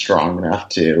not strong enough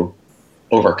to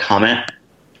overcome it.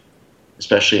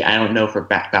 Especially, I don't know for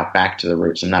back to the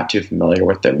roots. I'm not too familiar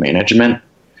with their management,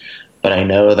 but I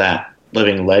know that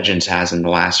Living Legends has in the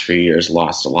last few years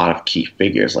lost a lot of key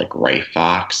figures like Ray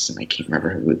Fox, and I can't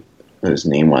remember who his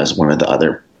name was. I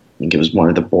think it was one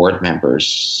of the board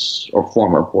members or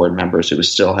former board members who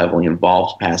was still heavily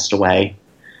involved, passed away.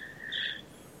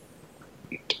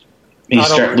 You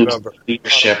start losing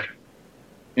leadership.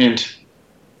 And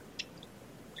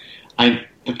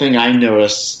the thing I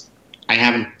noticed, I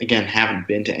haven't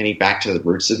been to any Back to the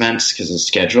Roots events because of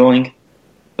scheduling,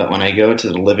 but when I go to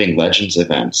the Living Legends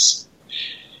events,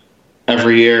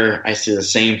 every year I see the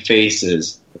same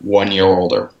faces 1 year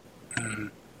older.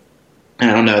 I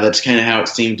don't know, that's kind of how it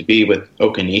seemed to be with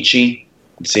Okanichi.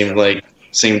 It seemed like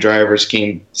same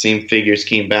figures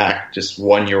came back, just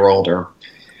 1 year older.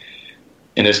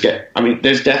 And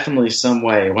there's definitely some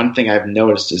way. One thing I've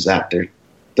noticed is that there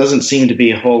doesn't seem to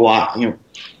be a whole lot.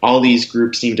 All these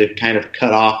groups seem to kind of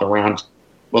cut off around,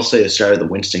 we'll say, the start of the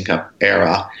Winston Cup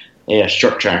era. They have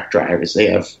short track drivers. They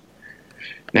have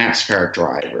NASCAR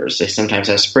drivers. They sometimes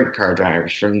have sprint car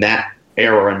drivers from that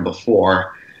era and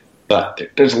before. But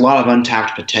there's a lot of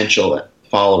untapped potential that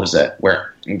follows it.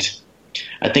 And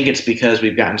I think it's because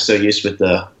we've gotten so used with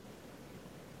the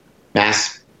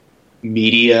mass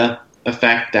media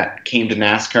effect that came to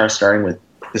NASCAR starting with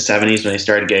the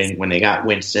 70s when they got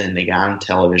Winston and they got on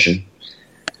television.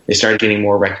 They started getting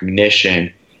more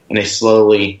recognition, and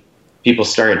people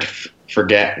started to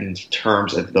forget in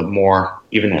terms of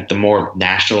even at the more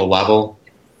national level.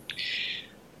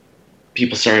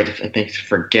 People started, I think, to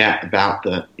forget about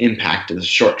the impact of the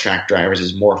short track drivers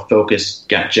as more focus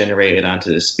got generated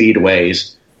onto the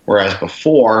speedways, whereas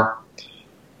before,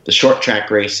 the short track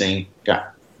racing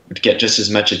would get just as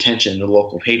much attention in the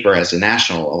local paper as the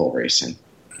national level racing.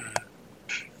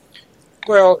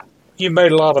 Well, you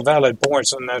made a lot of valid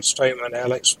points in that statement,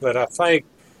 Alex, but I think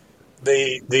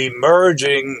the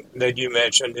merging that you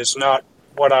mentioned is not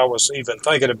what I was even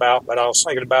thinking about, but I was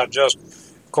thinking about just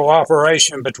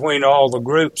cooperation between all the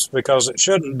groups, because it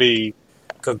shouldn't be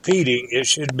competing. It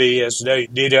should be, as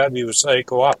DW would say,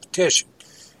 co-opetition.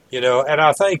 And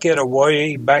I think in a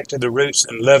way, Back to the Roots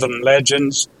and Living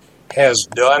Legends has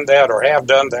done that, or have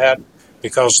done that,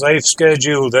 because they've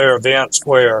scheduled their events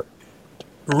where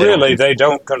really they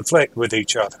don't conflict with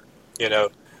each other,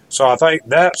 So I think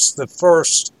that's the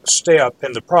first step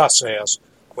in the process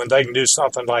when they can do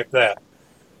something like that.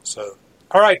 So,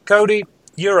 all right, Cody,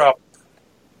 you're up.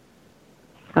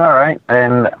 All right,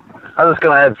 and I was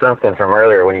going to add something from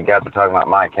earlier when you got to talking about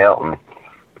Mike Helton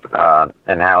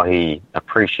and how he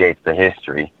appreciates the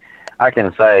history. I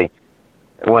can say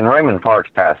when Raymond Parks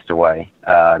passed away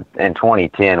in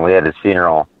 2010, we had his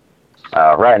funeral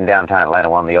right in downtown Atlanta,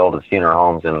 one of the oldest funeral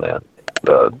homes in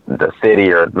the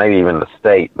city, or maybe even the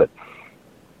state. But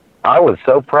I was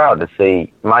so proud to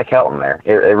see Mike Helton there.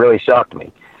 It really shocked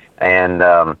me. And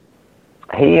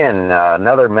he and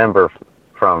another member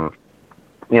from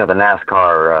the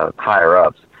NASCAR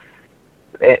higher-ups,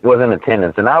 it was in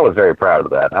attendance, and I was very proud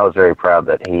of that. I was very proud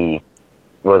that he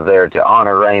was there to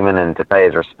honor Raymond and to pay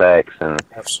his respects, and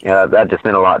that just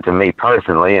meant a lot to me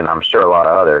personally, and I'm sure a lot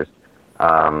of others.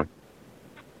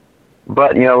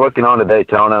 But, looking on to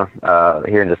Daytona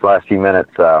here in just the last few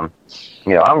minutes,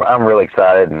 I'm really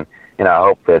excited, and, I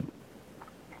hope that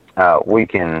we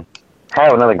can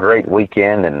have another great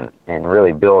weekend and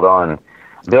really build on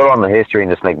the history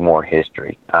and just make more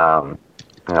history.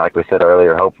 Like we said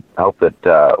earlier, hope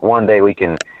that one day we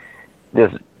can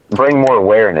just bring more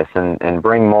awareness and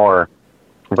bring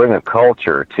a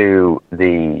culture to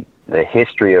the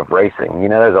history of racing.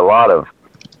 There's a lot of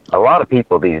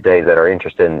people these days that are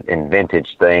interested in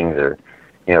vintage things, or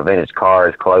vintage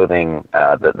cars, clothing,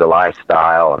 the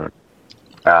lifestyle, and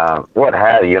what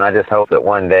have you. And I just hope that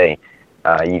one day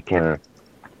you can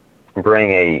bring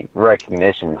a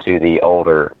recognition to the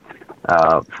older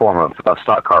form of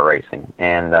stock car racing,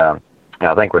 and I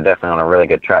think we're definitely on a really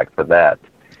good track for that.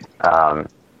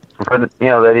 For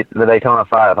the Daytona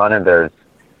 500,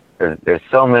 there's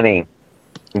so many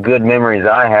good memories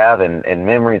I have, and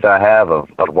memories I have of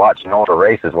watching older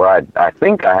races where I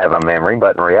think I have a memory,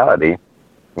 but in reality,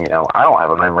 I don't have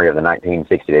a memory of the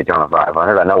 1960 Daytona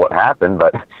 500. I know what happened,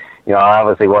 but I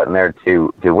obviously wasn't there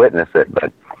to witness it.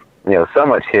 But so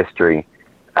much history.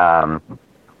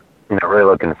 Really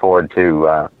looking forward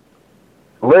to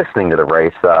listening to the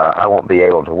race. I won't be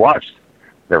able to watch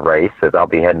the race as I'll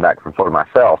be heading back from Florida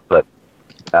myself. But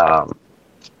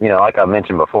like I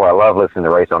mentioned before, I love listening to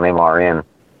the race on MRN,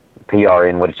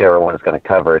 PRN, whichever one is going to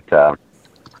cover it. That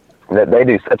they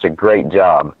do such a great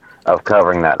job of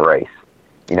covering that race.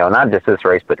 Not just this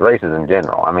race, but races in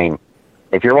general. I mean,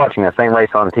 if you're watching the same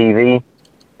race on TV,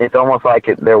 it's almost like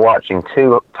they're watching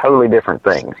two totally different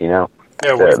things. Yeah,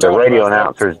 the radio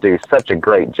announcers do such a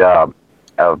great job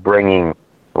of bringing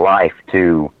life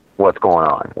to what's going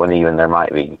on when even there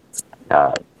might be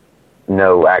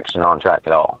no action on track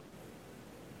at all.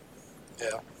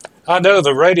 Yeah. I know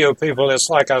the radio people, it's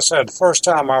like I said, the first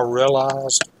time I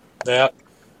realized that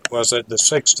was at the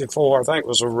 64, I think it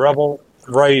was a Rebel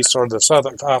race or the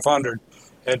Southern 500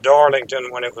 at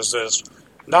Darlington, when it was this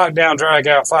knockdown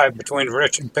drag-out fight between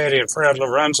Richard Petty and Fred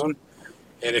Lorenzen.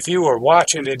 And if you were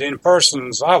watching it in person,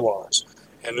 as I was,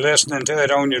 and listening to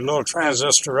it on your little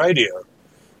transistor radio,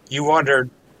 you wondered,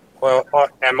 well,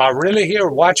 am I really here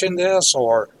watching this,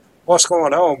 or what's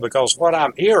going on? Because what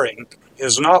I'm hearing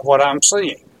is not what I'm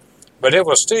seeing. But it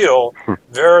was still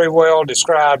very well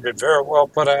described and very well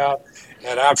put out,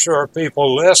 and I'm sure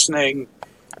people listening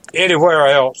anywhere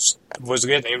else was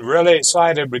getting really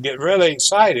excited, would get really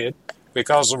excited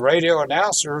because the radio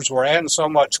announcers were adding so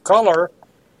much color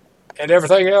and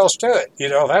everything else to it.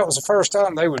 That was the first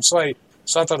time they would say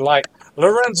something like,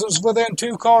 Lorenzen's within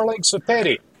 2 car lengths of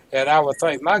Petty. And I would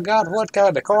think, my God, what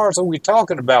kind of cars are we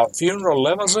talking about? Funeral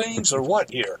limousines or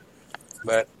what here?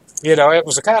 But, it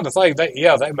was the kind of thing that,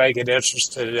 they make it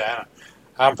interesting.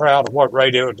 I'm proud of what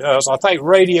radio does. I think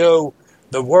radio,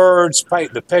 the words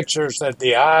paint the pictures that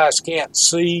the eyes can't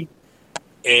see.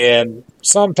 And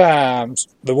sometimes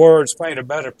the words paint a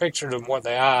better picture than what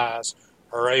the eyes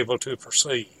are able to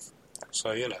perceive.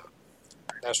 So,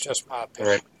 that's just my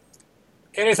opinion. Right.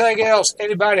 Anything else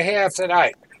anybody have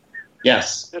tonight?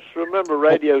 Yes. Just remember,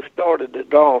 radio started at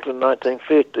Darlington in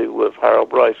 1950 with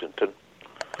Harold Bracington.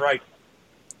 Right.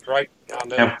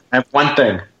 I have one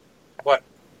thing. What?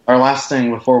 Our last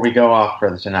thing before we go off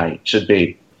for tonight should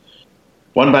be,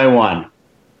 one by one,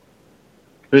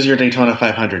 who's your Daytona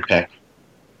 500 pick?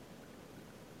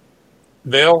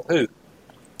 Bill, who?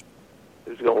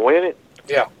 Who's going to win it?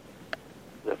 Yeah.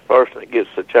 The person that gets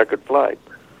the checkered flag.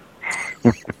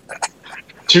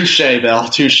 Touche, Bill,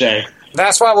 touche.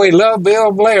 That's why we love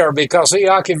Bill Blair, because he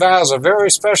occupies a very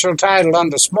special title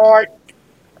under smart,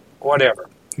 whatever.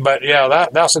 But,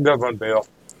 that's a good one, Bill.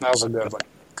 That was a good one.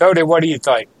 Cody, what do you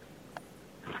think?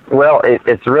 Well,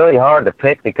 it's really hard to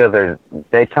pick because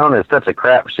Daytona is such a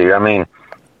crapshoot. I mean,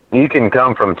 you can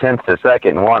come from 10th to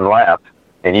 2nd in one lap,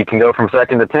 and you can go from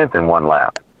 2nd to 10th in one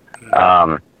lap.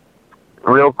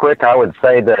 Real quick, I would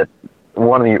say that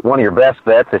one of your best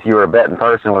bets, if you were a betting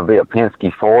person, would be a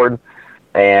Penske Ford.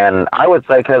 And I would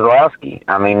say Keselowski.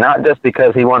 I mean, not just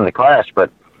because he won the Clash,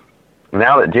 but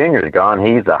now that Junior's gone,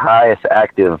 he's the highest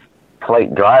active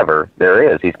plate driver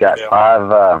there is. He's got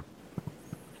five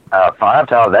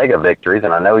Talladega victories,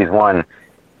 and I know he's won,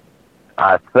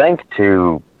 I think,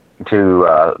 two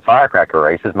firecracker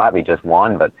races. Might be just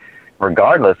one, but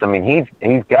regardless, I mean, he's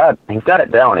got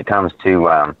it down when it comes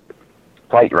to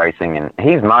plate racing, and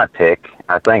he's my pick.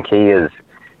 I think he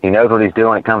knows what he's doing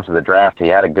when it comes to the draft. He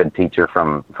had a good teacher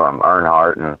from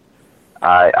Earnhardt, and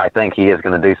I think he is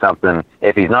going to do something.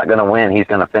 If he's not going to win, he's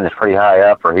going to finish pretty high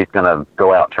up, or he's going to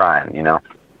go out trying, There you go.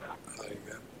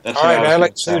 That's all right,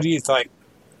 Alex, who do you think?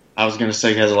 I was going to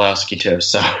say Keselowski, too,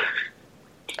 so.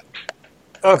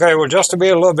 Okay, well, just to be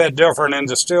a little bit different and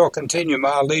to still continue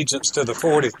my allegiance to the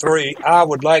 43, I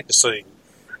would like to see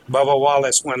Bubba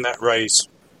Wallace win that race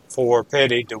for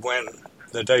Petty to win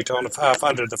the Daytona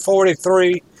 500. The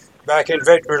 43 back in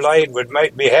Victory Lane would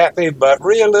make me happy, but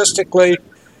realistically,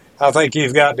 I think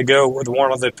you've got to go with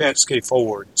one of the Penske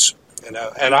Fords. You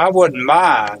know, and I wouldn't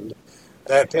mind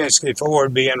that Penske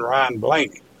Ford being Ryan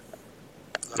Blaney.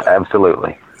 You know,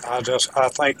 Absolutely. I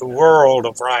think the world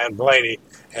of Ryan Blaney,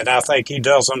 and I think he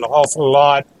does an awful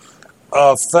lot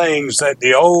of things that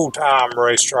the old-time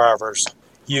race drivers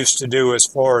used to do as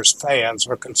far as fans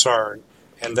are concerned,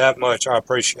 and that much I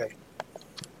appreciate.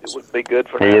 It would be good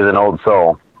for He is an old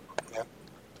soul. Yeah.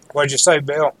 What'd you say,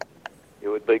 Bill? It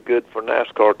would be good for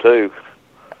NASCAR, too.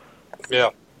 Yeah,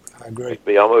 I agree. It'd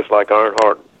be almost like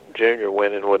Earnhardt Jr.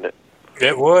 winning, wouldn't it?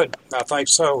 It would. I think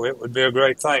so. It would be a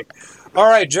great thing. All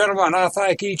right, gentlemen, I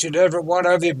thank each and every one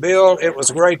of you. Bill, it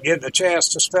was great getting a chance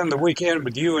to spend the weekend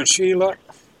with you and Sheila.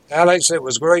 Alex, it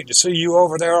was great to see you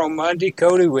over there on Monday.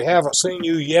 Cody, we haven't seen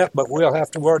you yet, but we'll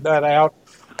have to work that out.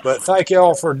 But thank you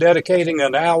all for dedicating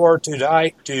an hour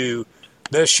tonight to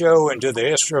this show and to the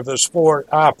history of the sport.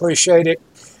 I appreciate it.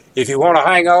 If you want to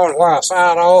hang on while I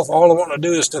sign off, all I want to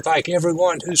do is to thank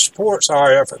everyone who supports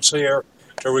our efforts here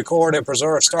to record and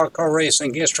preserve stock car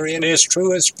racing history in its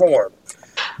truest form.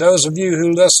 Those of you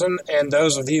who listen and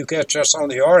those of you who catch us on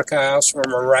the archives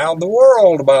from around the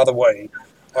world, by the way,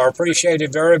 are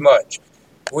appreciated very much.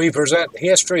 We present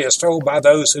history as told by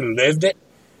those who lived it.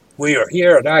 We are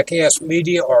here at ICAST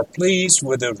Media are pleased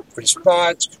with the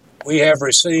response we have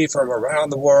received from around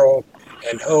the world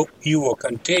and hope you will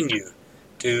continue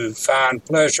to find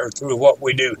pleasure through what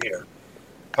we do here.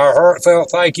 Our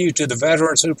heartfelt thank you to the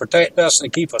veterans who protect us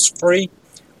and keep us free.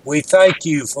 We thank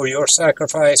you for your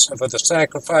sacrifice and for the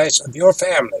sacrifice of your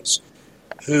families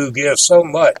who give so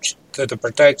much to the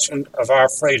protection of our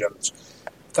freedoms.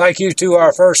 Thank you to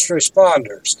our first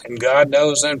responders, and God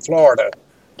knows in Florida,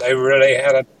 they really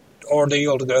had an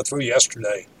ordeal to go through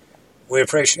yesterday. We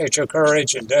appreciate your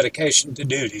courage and dedication to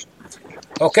duty.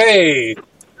 Okay,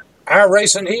 Our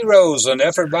Racing Heroes, an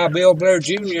effort by Bill Blair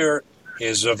Jr.,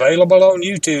 is available on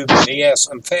YouTube, and he has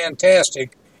some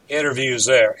fantastic interviews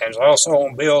there, and it's also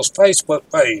on Bill's Facebook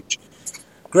page.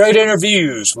 Great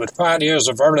interviews with pioneers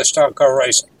of early stock car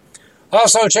racing.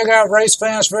 Also, check out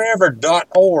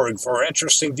racefansforever.org for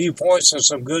interesting viewpoints and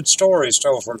some good stories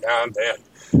told from now and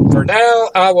then. For now,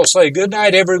 I will say good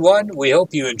night, everyone. We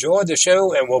hope you enjoyed the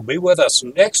show and will be with us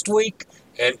next week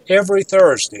and every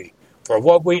Thursday for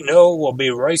what we know will be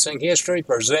racing history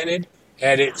presented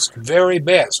at its very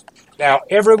best. Now,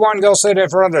 everyone go sit in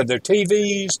front of their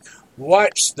TVs,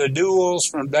 watch the duels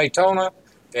from Daytona,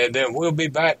 and then we'll be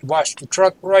back to watch the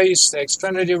truck race, the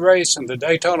Xfinity race, and the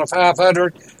Daytona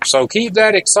 500. So keep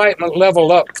that excitement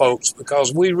level up, folks,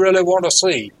 because we really want to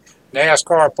see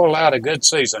NASCAR pull out a good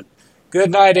season.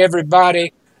 Good night,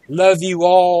 everybody. Love you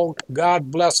all.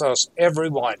 God bless us,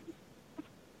 everyone.